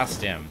 It's my last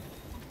stim.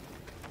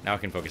 Now I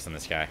can focus on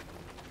this guy.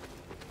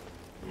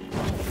 You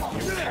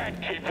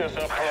can't keep this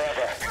up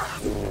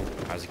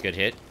forever. That was a good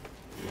hit.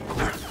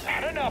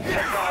 Enough is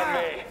on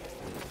me.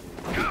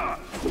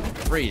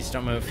 Freeze,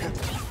 don't move.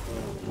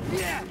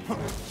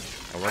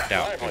 It worked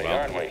out. Lively, Well.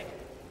 aren't we?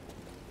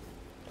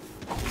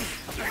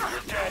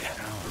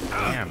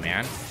 Yeah,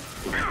 man.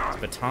 It's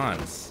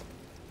batons.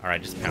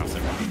 Alright, just pounce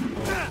him.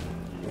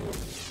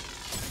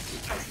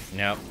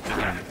 Nope.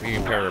 We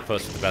can pair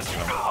riposte with the best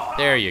of them.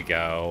 There you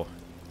go.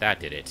 That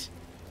did it.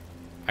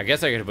 I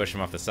guess I could push him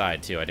off the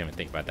side, too. I didn't even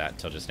think about that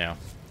until just now.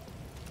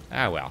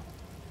 Ah, well.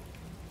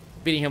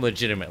 Beating him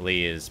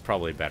legitimately is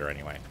probably better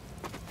anyway.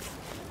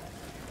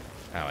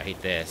 Oh, I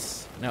hate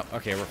this. No,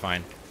 okay, we're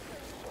fine.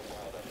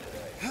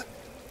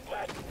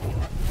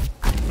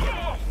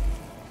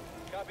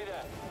 Copy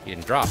that. You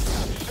didn't drop.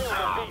 Sure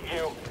will beat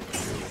you.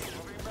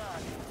 Moving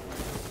back.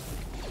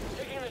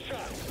 Taking the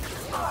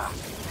shot.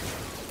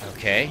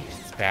 Okay,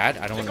 it's bad.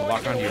 I don't want to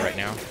lock onto you right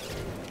now.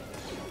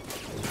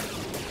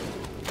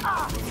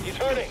 He's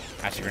hurting.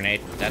 That's a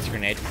grenade. That's a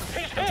grenade.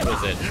 What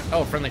was it?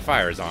 Oh, friendly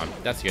fire is on.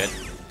 That's good.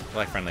 I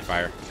like friendly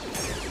fire.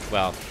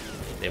 Well,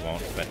 they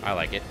won't, but I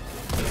like it.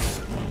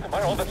 Am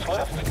I all that's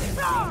left?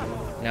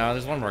 No,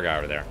 there's one more guy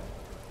over there.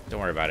 Don't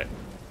worry about it.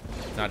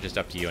 It's not just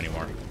up to you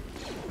anymore.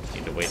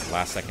 Need to wait the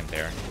last second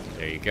there.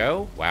 There you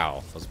go.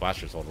 Wow, those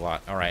blasters hold a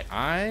lot. Alright,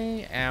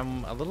 I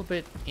am a little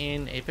bit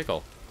in a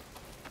pickle.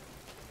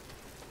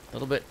 A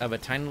little bit of a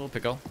tiny little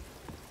pickle.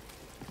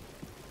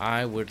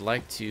 I would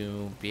like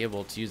to be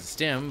able to use the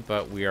stim,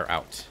 but we are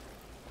out.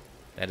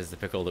 That is the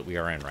pickle that we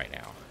are in right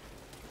now.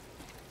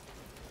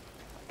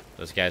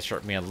 Those guys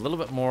short me a little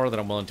bit more than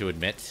I'm willing to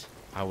admit.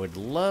 I would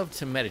love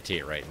to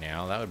meditate right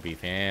now. That would be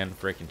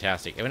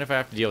fan-freaking-tastic. Even if I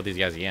have to deal with these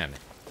guys again.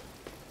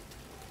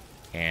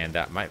 And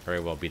that might very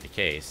well be the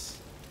case.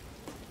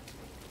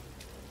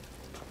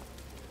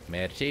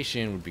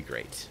 Meditation would be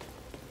great.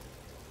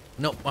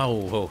 No.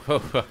 Oh.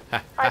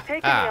 I've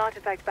taken the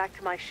artifact back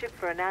to my ship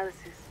for analysis.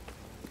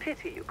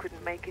 Pity you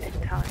couldn't make it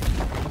in time.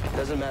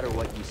 Doesn't matter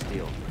what you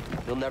steal.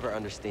 You'll never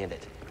understand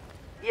it.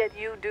 Yet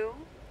you do?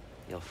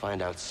 You'll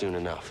find out soon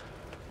enough.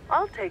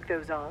 I'll take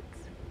those odds.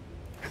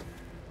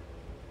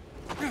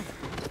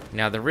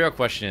 Now, the real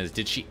question is,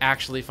 did she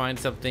actually find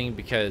something?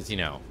 Because, you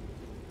know,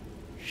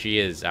 she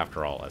is,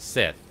 after all, a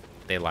Sith.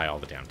 They lie all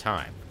the damn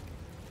time.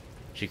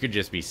 She could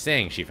just be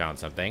saying she found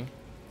something.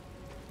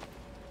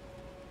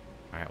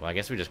 Alright, well, I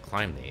guess we just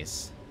climb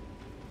these.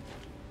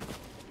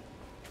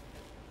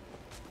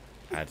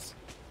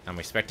 I'm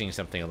expecting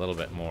something a little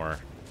bit more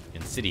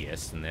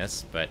insidious than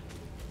this, but...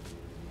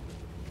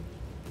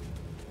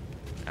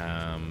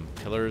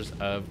 Pillars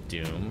of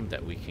Doom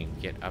that we can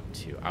get up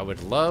to. I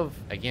would love,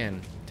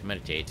 again, to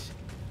meditate.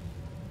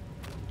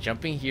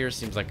 Jumping here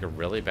seems like a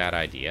really bad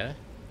idea.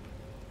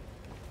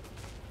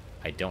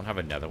 I don't have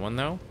another one,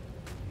 though.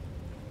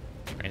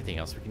 Is there anything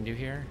else we can do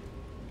here?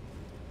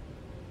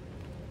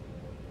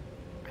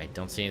 I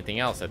don't see anything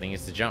else. I think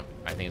it's the jump.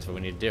 I think it's what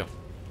we need to do.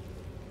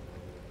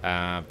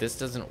 If this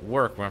doesn't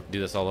work, we'll have to do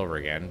this all over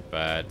again,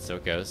 but so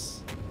it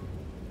goes.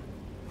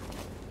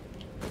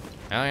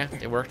 Oh yeah,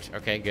 it worked.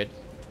 Okay, good.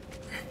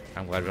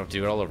 I'm glad we don't have to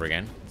do it all over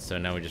again. So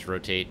now we just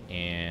rotate,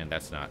 and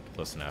that's not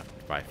close enough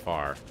by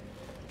far.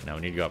 No,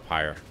 we need to go up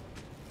higher.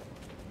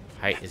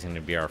 Height is going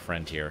to be our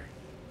friend here.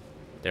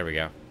 There we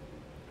go.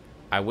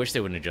 I wish they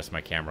wouldn't adjust my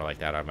camera like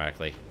that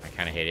automatically. I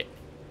kind of hate it.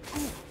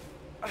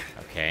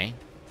 Okay.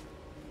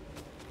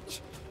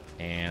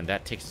 And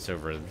that takes us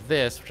over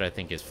this, which I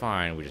think is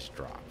fine. We just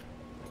drop.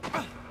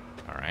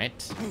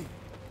 Alright.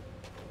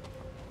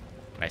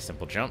 Nice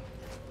simple jump.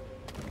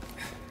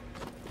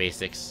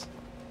 Basics.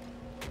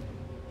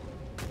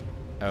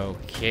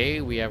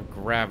 Okay, we have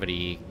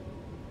gravity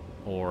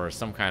or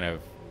some kind of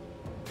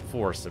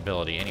force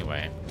ability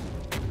anyway.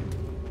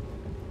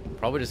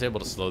 Probably just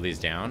able to slow these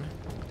down.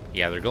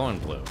 Yeah, they're glowing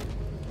blue.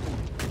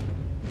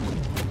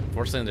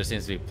 Fortunately, there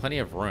seems to be plenty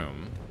of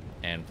room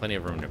and plenty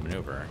of room to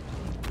maneuver.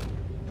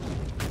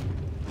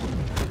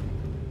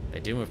 They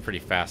do move pretty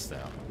fast,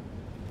 though.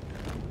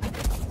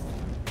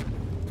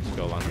 Just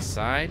go along the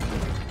side.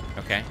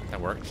 Okay, that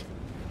worked.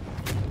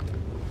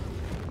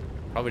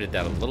 Probably did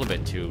that a little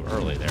bit too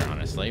early there,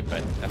 honestly,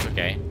 but that's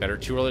okay. Better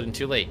too early than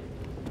too late.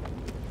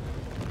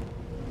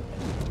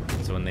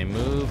 So when they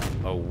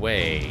move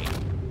away,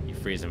 you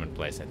freeze them in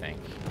place, I think.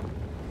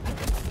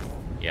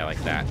 Yeah,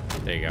 like that.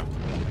 There you go.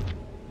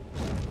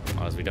 As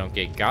long as we don't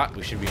get got,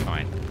 we should be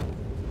fine.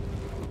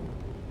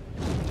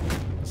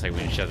 Looks like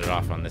we can shut it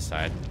off on this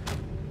side.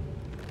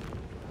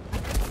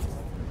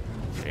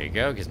 There you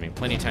go. Gives me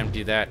plenty of time to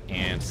do that,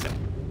 and set.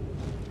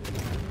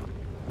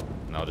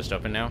 And I'll just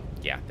open now?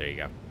 Yeah, there you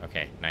go.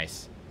 Okay,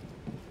 nice.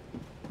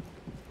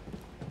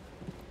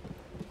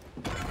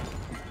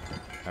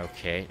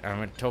 Okay,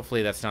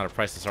 hopefully that's not a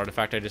priceless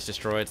artifact I just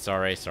destroyed.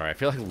 Sorry. I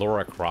feel like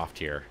Lara Croft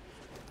here.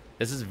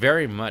 This is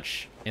very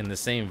much in the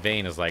same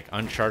vein as like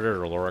Uncharted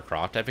or Lara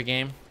Croft type of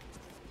game.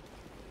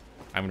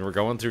 I mean, we're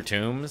going through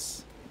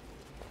tombs.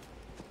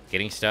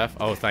 Getting stuff.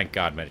 Oh, thank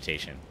God,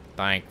 meditation.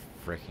 Thank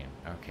freaking.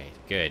 Okay,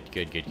 good.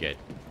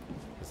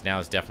 Because now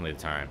is definitely the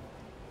time.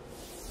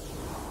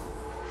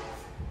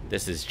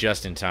 This is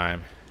just in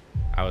time.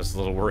 I was a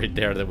little worried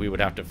there that we would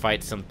have to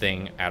fight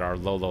something at our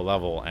low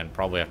level and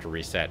probably have to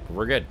reset. But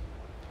we're good.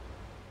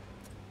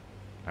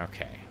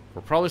 Okay.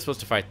 We're probably supposed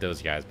to fight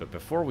those guys, but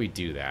before we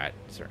do that,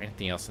 is there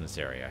anything else in this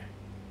area?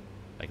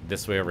 Like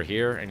this way over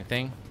here?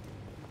 Anything?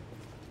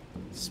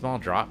 Small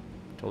drop.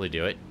 Totally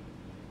do it.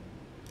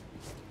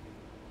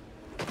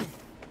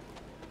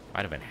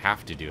 Might even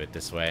have to do it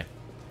this way.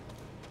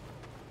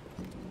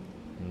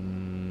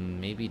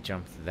 Maybe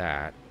jump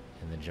that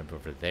and then jump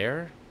over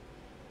there.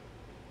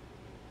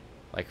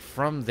 Like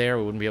from there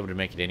we wouldn't be able to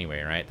make it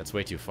anyway, right? That's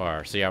way too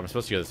far. So yeah, I'm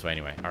supposed to go this way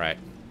anyway. Alright.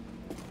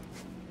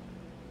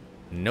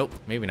 Nope,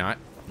 maybe not.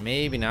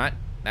 Maybe not.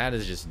 That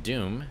is just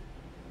Doom.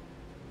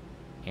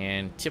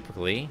 And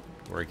typically,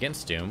 we're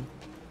against Doom.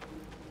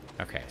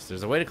 Okay, so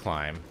there's a way to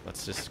climb.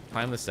 Let's just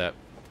climb this up.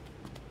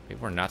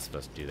 Maybe we're not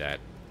supposed to do that.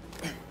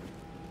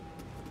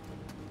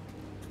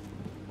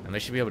 And they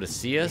should be able to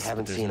see us,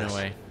 but there's no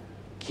way.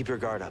 Keep your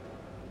guard up.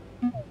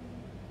 Can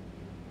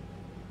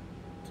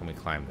we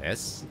climb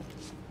this?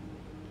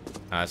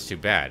 That's too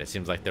bad. It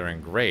seems like they're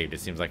engraved. It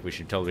seems like we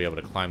should totally be able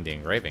to climb the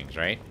engravings,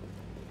 right?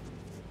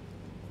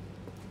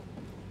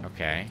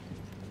 Okay.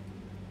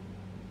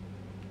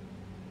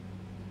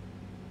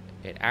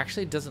 It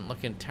actually doesn't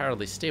look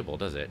entirely stable,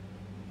 does it?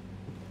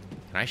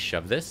 Can I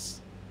shove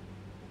this?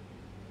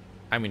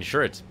 I mean,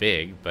 sure, it's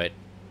big, but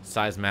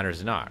size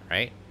matters not,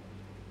 right?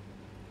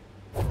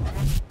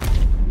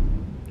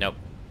 Nope.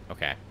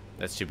 Okay.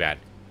 That's too bad.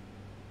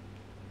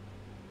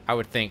 I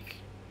would think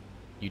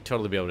you'd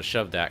totally be able to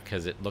shove that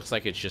because it looks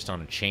like it's just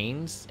on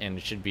chains and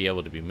it should be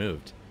able to be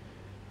moved.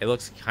 It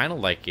looks kind of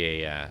like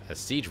a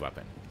siege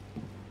weapon.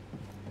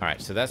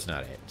 Alright, so that's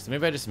not it. So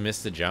maybe I just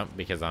missed the jump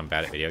because I'm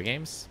bad at video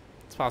games.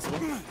 It's possible.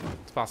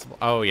 It's possible.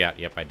 Oh, yeah.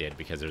 Yep, I did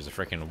because there's a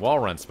freaking wall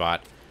run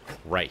spot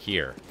right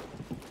here.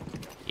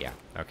 Yeah.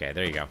 Okay,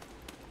 there you go.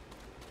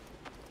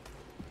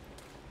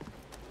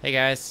 Hey,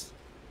 guys.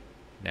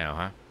 No,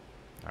 huh?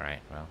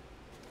 Alright, well.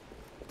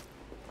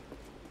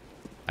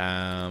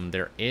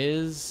 There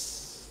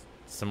is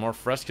some more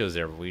frescoes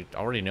there, but we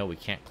already know we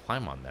can't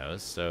climb on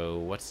those, so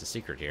what's the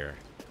secret here?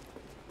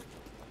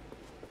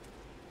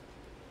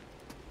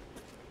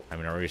 I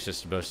mean, are we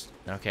just supposed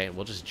to... Okay,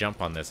 we'll just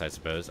jump on this, I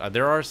suppose.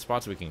 There are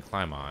spots we can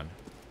climb on.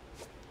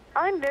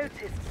 I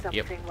noticed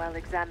something while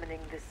examining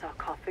this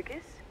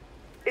sarcophagus.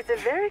 It's a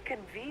very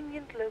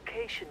convenient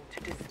location to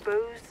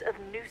dispose of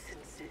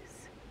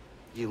nuisances.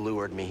 You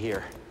lured me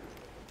here.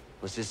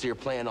 Was this your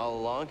plan all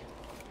along?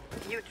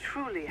 You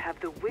truly have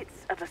the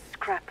wits of a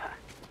scrapper.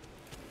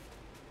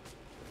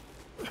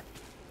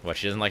 What,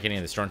 she doesn't like any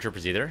of the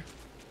stormtroopers either?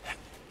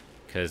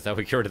 Because that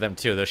would cure to them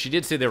too, though she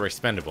did say they were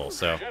expendable,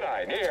 so...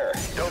 Jedi, near.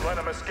 Don't let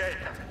him escape.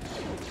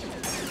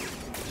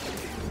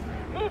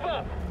 Move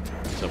up.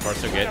 So far,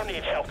 so good. I don't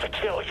need help to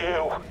kill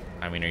you.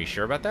 I mean, are you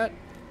sure about that?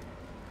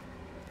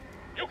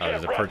 You Oh,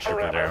 there's a perch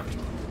trooper there.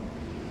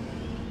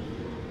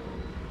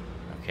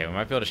 Okay, we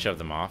might be able to shove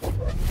them off.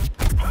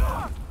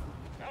 I'll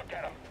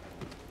get him.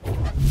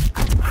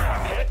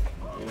 Hit.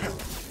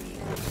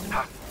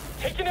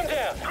 Taking him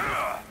down.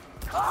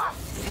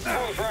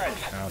 Move right.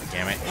 Oh,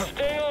 damn it.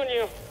 Stay on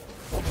you.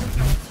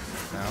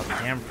 Oh,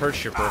 damn perch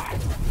trooper.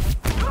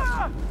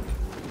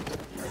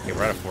 Okay,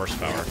 we're out of force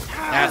power.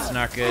 That's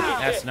not good.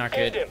 That's not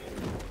good.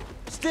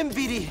 Stim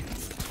BD.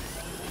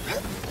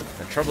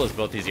 The trouble is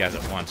both these guys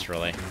at once,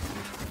 really.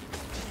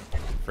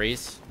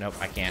 Freeze? Nope,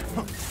 I can't.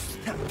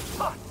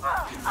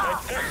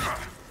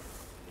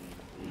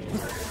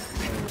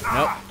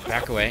 Nope,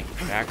 back away.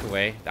 Back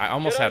away. I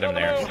almost had him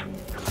there.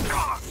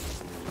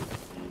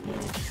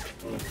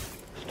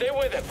 Stay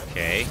with him.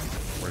 Okay,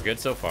 we're good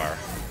so far.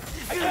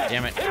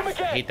 Damn it, I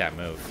hate that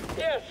move.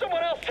 Yeah,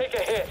 someone else take a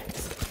hit.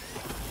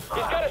 He's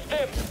got a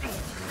stim.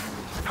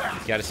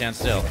 You gotta stand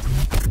still.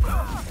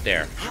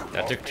 There.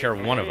 That took care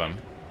of one of them.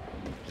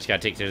 Just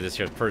gotta take care of this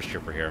here perch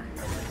trooper here.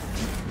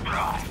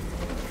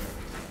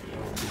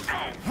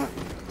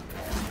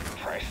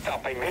 Try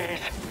stopping these.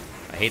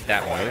 I hate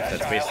that move.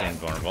 That's basically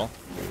invulnerable.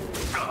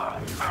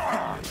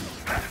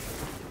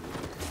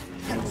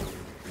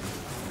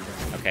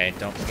 Okay,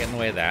 don't get in the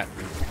way of that.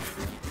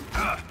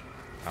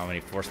 How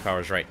many force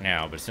powers right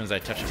now, but as soon as I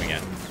touch him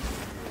again.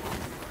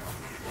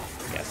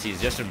 Yeah, see,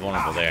 he's just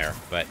invulnerable there,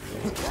 but...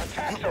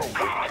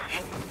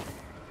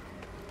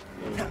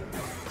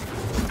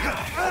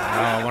 Oh,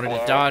 I wanted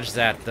to dodge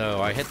that,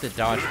 though. I hit the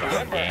dodge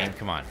button, game.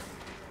 Come on.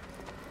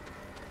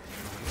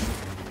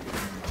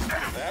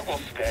 That will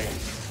stay.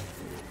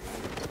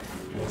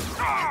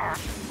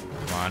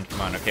 Come on,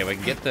 come on. Okay, we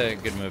can get the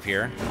good move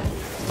here.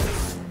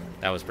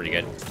 That was pretty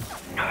good.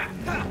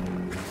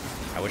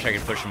 I wish I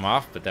could push him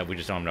off, but that we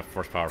just don't have enough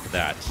force power for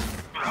that.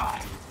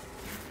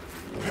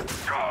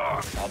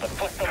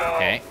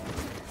 Okay,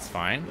 it's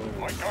fine.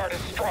 My guard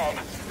is strong.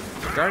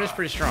 The guard is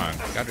pretty strong,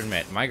 gotta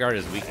admit. My guard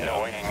is weak, though.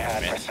 Knowing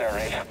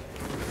adversary.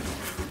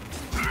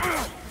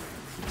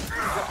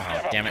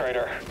 Oh, damn it.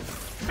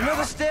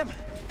 Another stim.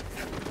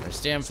 Another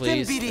stim,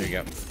 please. Stim, BD. There you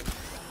go.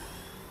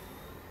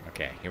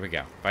 Okay, here we go.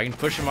 If I can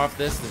push him off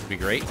this would be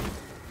great.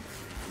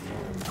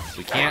 If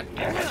we can't,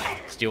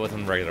 let's deal with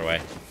him the regular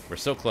way. We're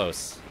so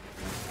close.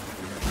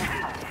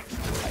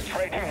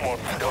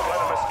 someone. Don't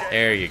let him escape.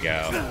 There you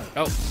go.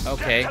 Oh,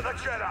 okay. To the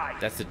Jedi.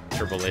 That's a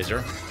turbo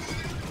laser.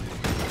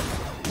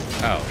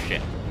 Oh,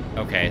 shit.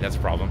 Okay, that's a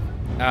problem.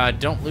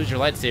 Don't lose your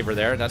lightsaber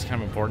there. That's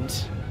kind of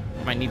important.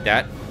 Might need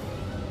that.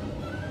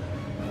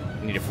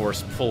 We need to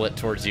force pull it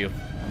towards you.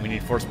 We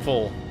need force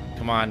pull.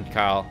 Come on,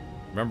 Kyle.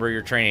 Remember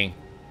your training.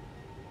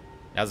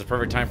 Now's the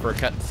perfect time for a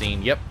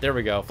cutscene. Yep, there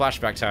we go.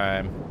 Flashback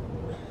time.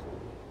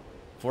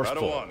 Force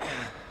pull. Padawan,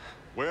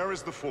 where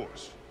is the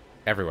Force?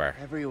 Everywhere.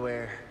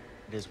 Everywhere.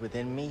 It is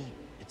within me.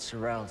 It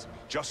surrounds me.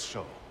 Just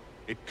so.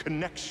 It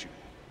connects you.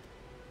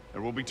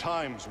 There will be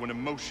times when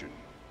emotion,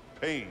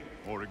 pain,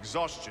 or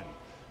exhaustion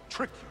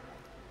trick you.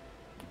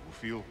 You will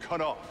feel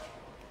cut off,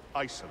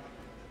 isolated.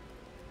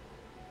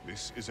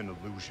 This is an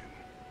illusion.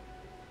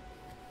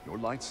 Your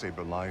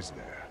lightsaber lies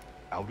there,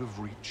 out of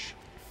reach,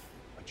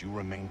 but you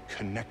remain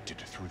connected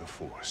through the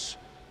Force.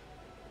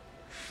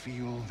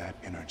 Feel that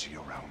energy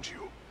around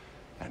you,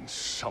 and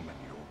summon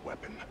your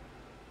weapon.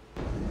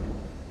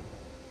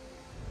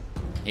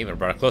 He even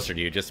brought it closer to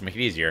you just to make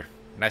it easier.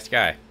 Nice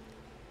guy.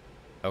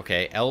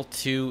 Okay,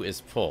 L2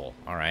 is pull.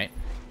 Alright.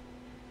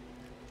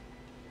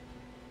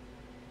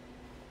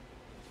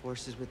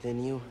 Force is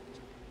within you,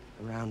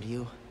 around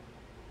you,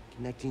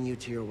 connecting you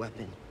to your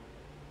weapon.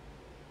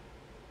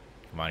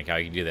 Come on, Kyle,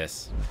 you can do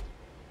this.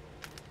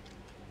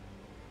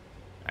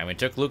 I mean, it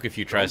took Luke a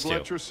few tries Don't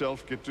let to.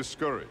 yourself get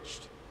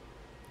discouraged.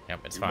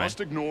 Yep, it's You fine.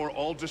 must ignore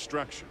all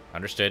distraction.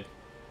 Understood.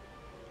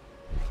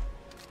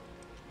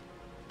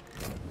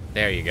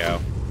 There you go.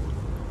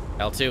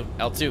 L2,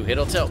 L2, hit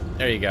L2.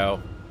 There you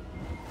go.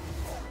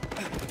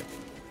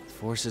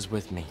 Force is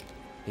with me.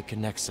 It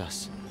connects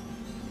us.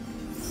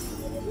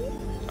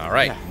 All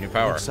right, Yeah, new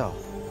power. like so.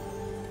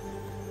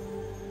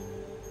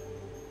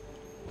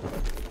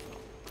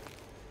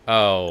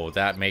 Oh,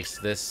 that makes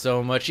this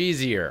so much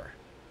easier.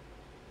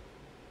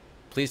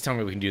 Please tell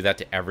me we can do that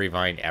to every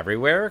vine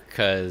everywhere,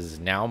 because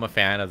now I'm a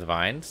fan of the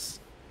vines.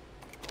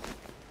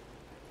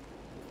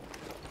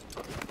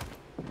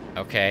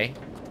 Okay.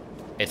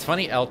 It's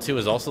funny L2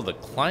 is also the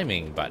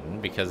climbing button,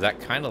 because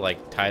that kind of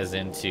like ties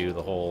into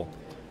the whole...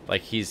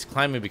 Like, he's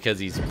climbing because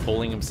he's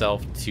pulling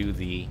himself to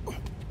the...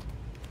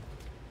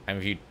 I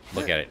mean, if you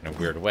look at it in a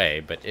weird way,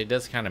 but it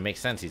does kind of make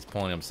sense. He's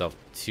pulling himself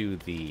to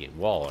the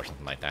wall or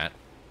something like that.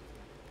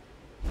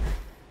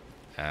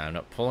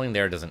 No, pulling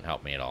there doesn't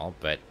help me at all,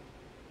 but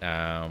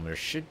there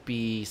should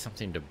be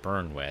something to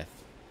burn with.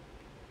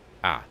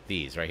 Ah,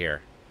 these right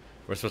here.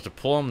 We're supposed to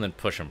pull them, then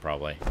push them,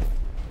 probably.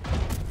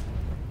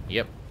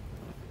 Yep.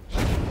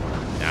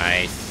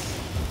 Nice.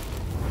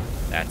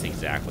 That's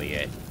exactly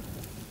it.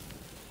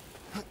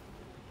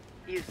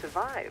 You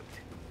survived.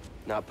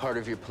 Not part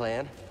of your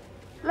plan?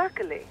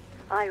 Luckily,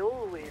 I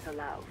always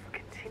allow for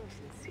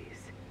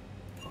contingencies.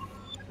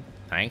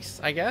 Thanks,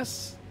 I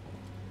guess.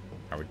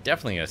 Or we're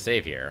definitely gonna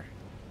save here.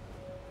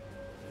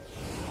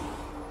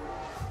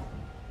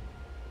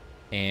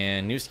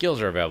 And new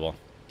skills are available.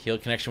 Heal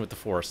connection with the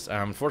Force.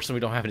 Unfortunately, we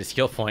don't have any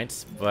skill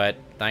points, but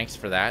thanks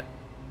for that.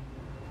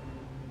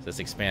 So this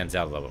expands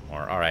out a little bit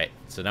more. Alright,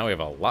 so now we have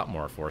a lot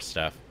more Force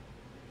stuff.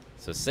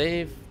 So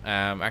save.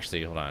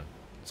 Actually, hold on.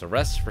 So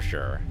rest for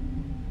sure.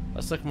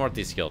 Let's look more at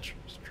these skill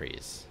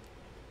trees.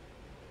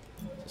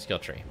 So skill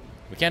tree.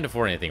 We can't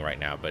afford anything right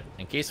now, but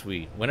in case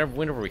we...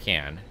 Whenever we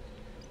can.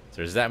 So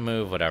there's that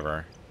move,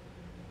 whatever.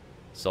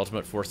 So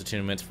ultimate Force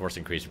attunement, Force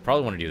increase. We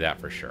probably want to do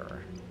that for sure.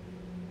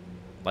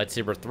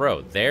 Lightsaber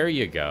throw. There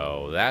you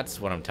go.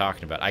 That's what I'm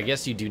talking about. I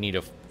guess you do need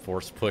a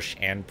Force push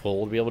and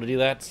pull to be able to do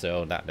that,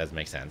 so that does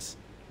make sense.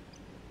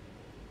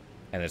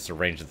 And it's the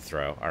range of the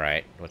throw.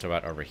 Alright, what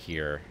about over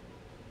here?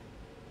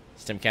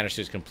 Stim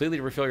canisters completely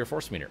refill your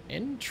Force meter.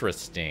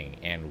 Interesting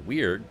and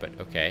weird, but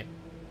okay.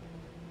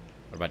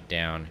 What about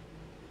down?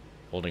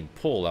 Holding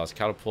pull allows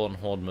Cal to pull and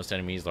hold most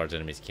enemies. Large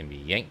enemies can be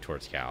yanked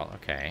towards Cal.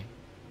 Okay.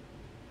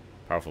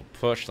 Powerful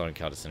push, allowing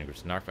Cal to send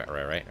groups to knockback.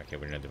 Right. Okay,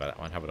 we're gonna do that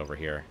one. How about over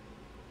here?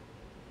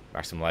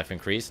 Maximum life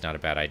increase, not a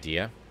bad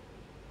idea.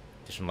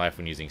 Additional life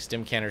when using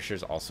stim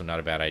canisters, also not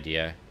a bad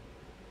idea.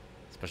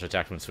 Special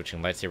attack when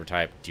switching lightsaber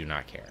type, do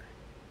not care.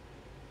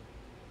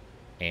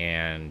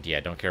 And yeah,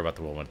 don't care about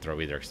the whirlwind throw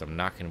either, because I'm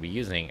not going to be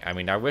using... I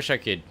mean, I wish I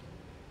could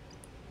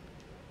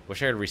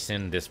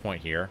rescind this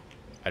point here.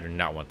 I do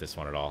not want this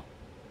one at all.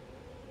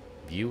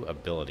 View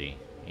ability.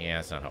 Yeah,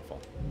 it's not helpful.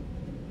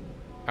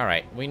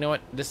 Alright, well, you know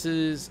what? This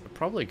is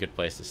probably a good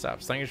place to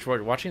stop. So thank you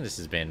for watching. This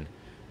has been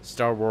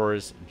Star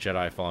Wars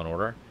Jedi Fallen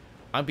Order.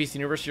 I'm PC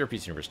Universe, you're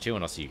PC Universe 2,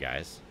 and I'll see you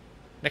guys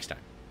next time.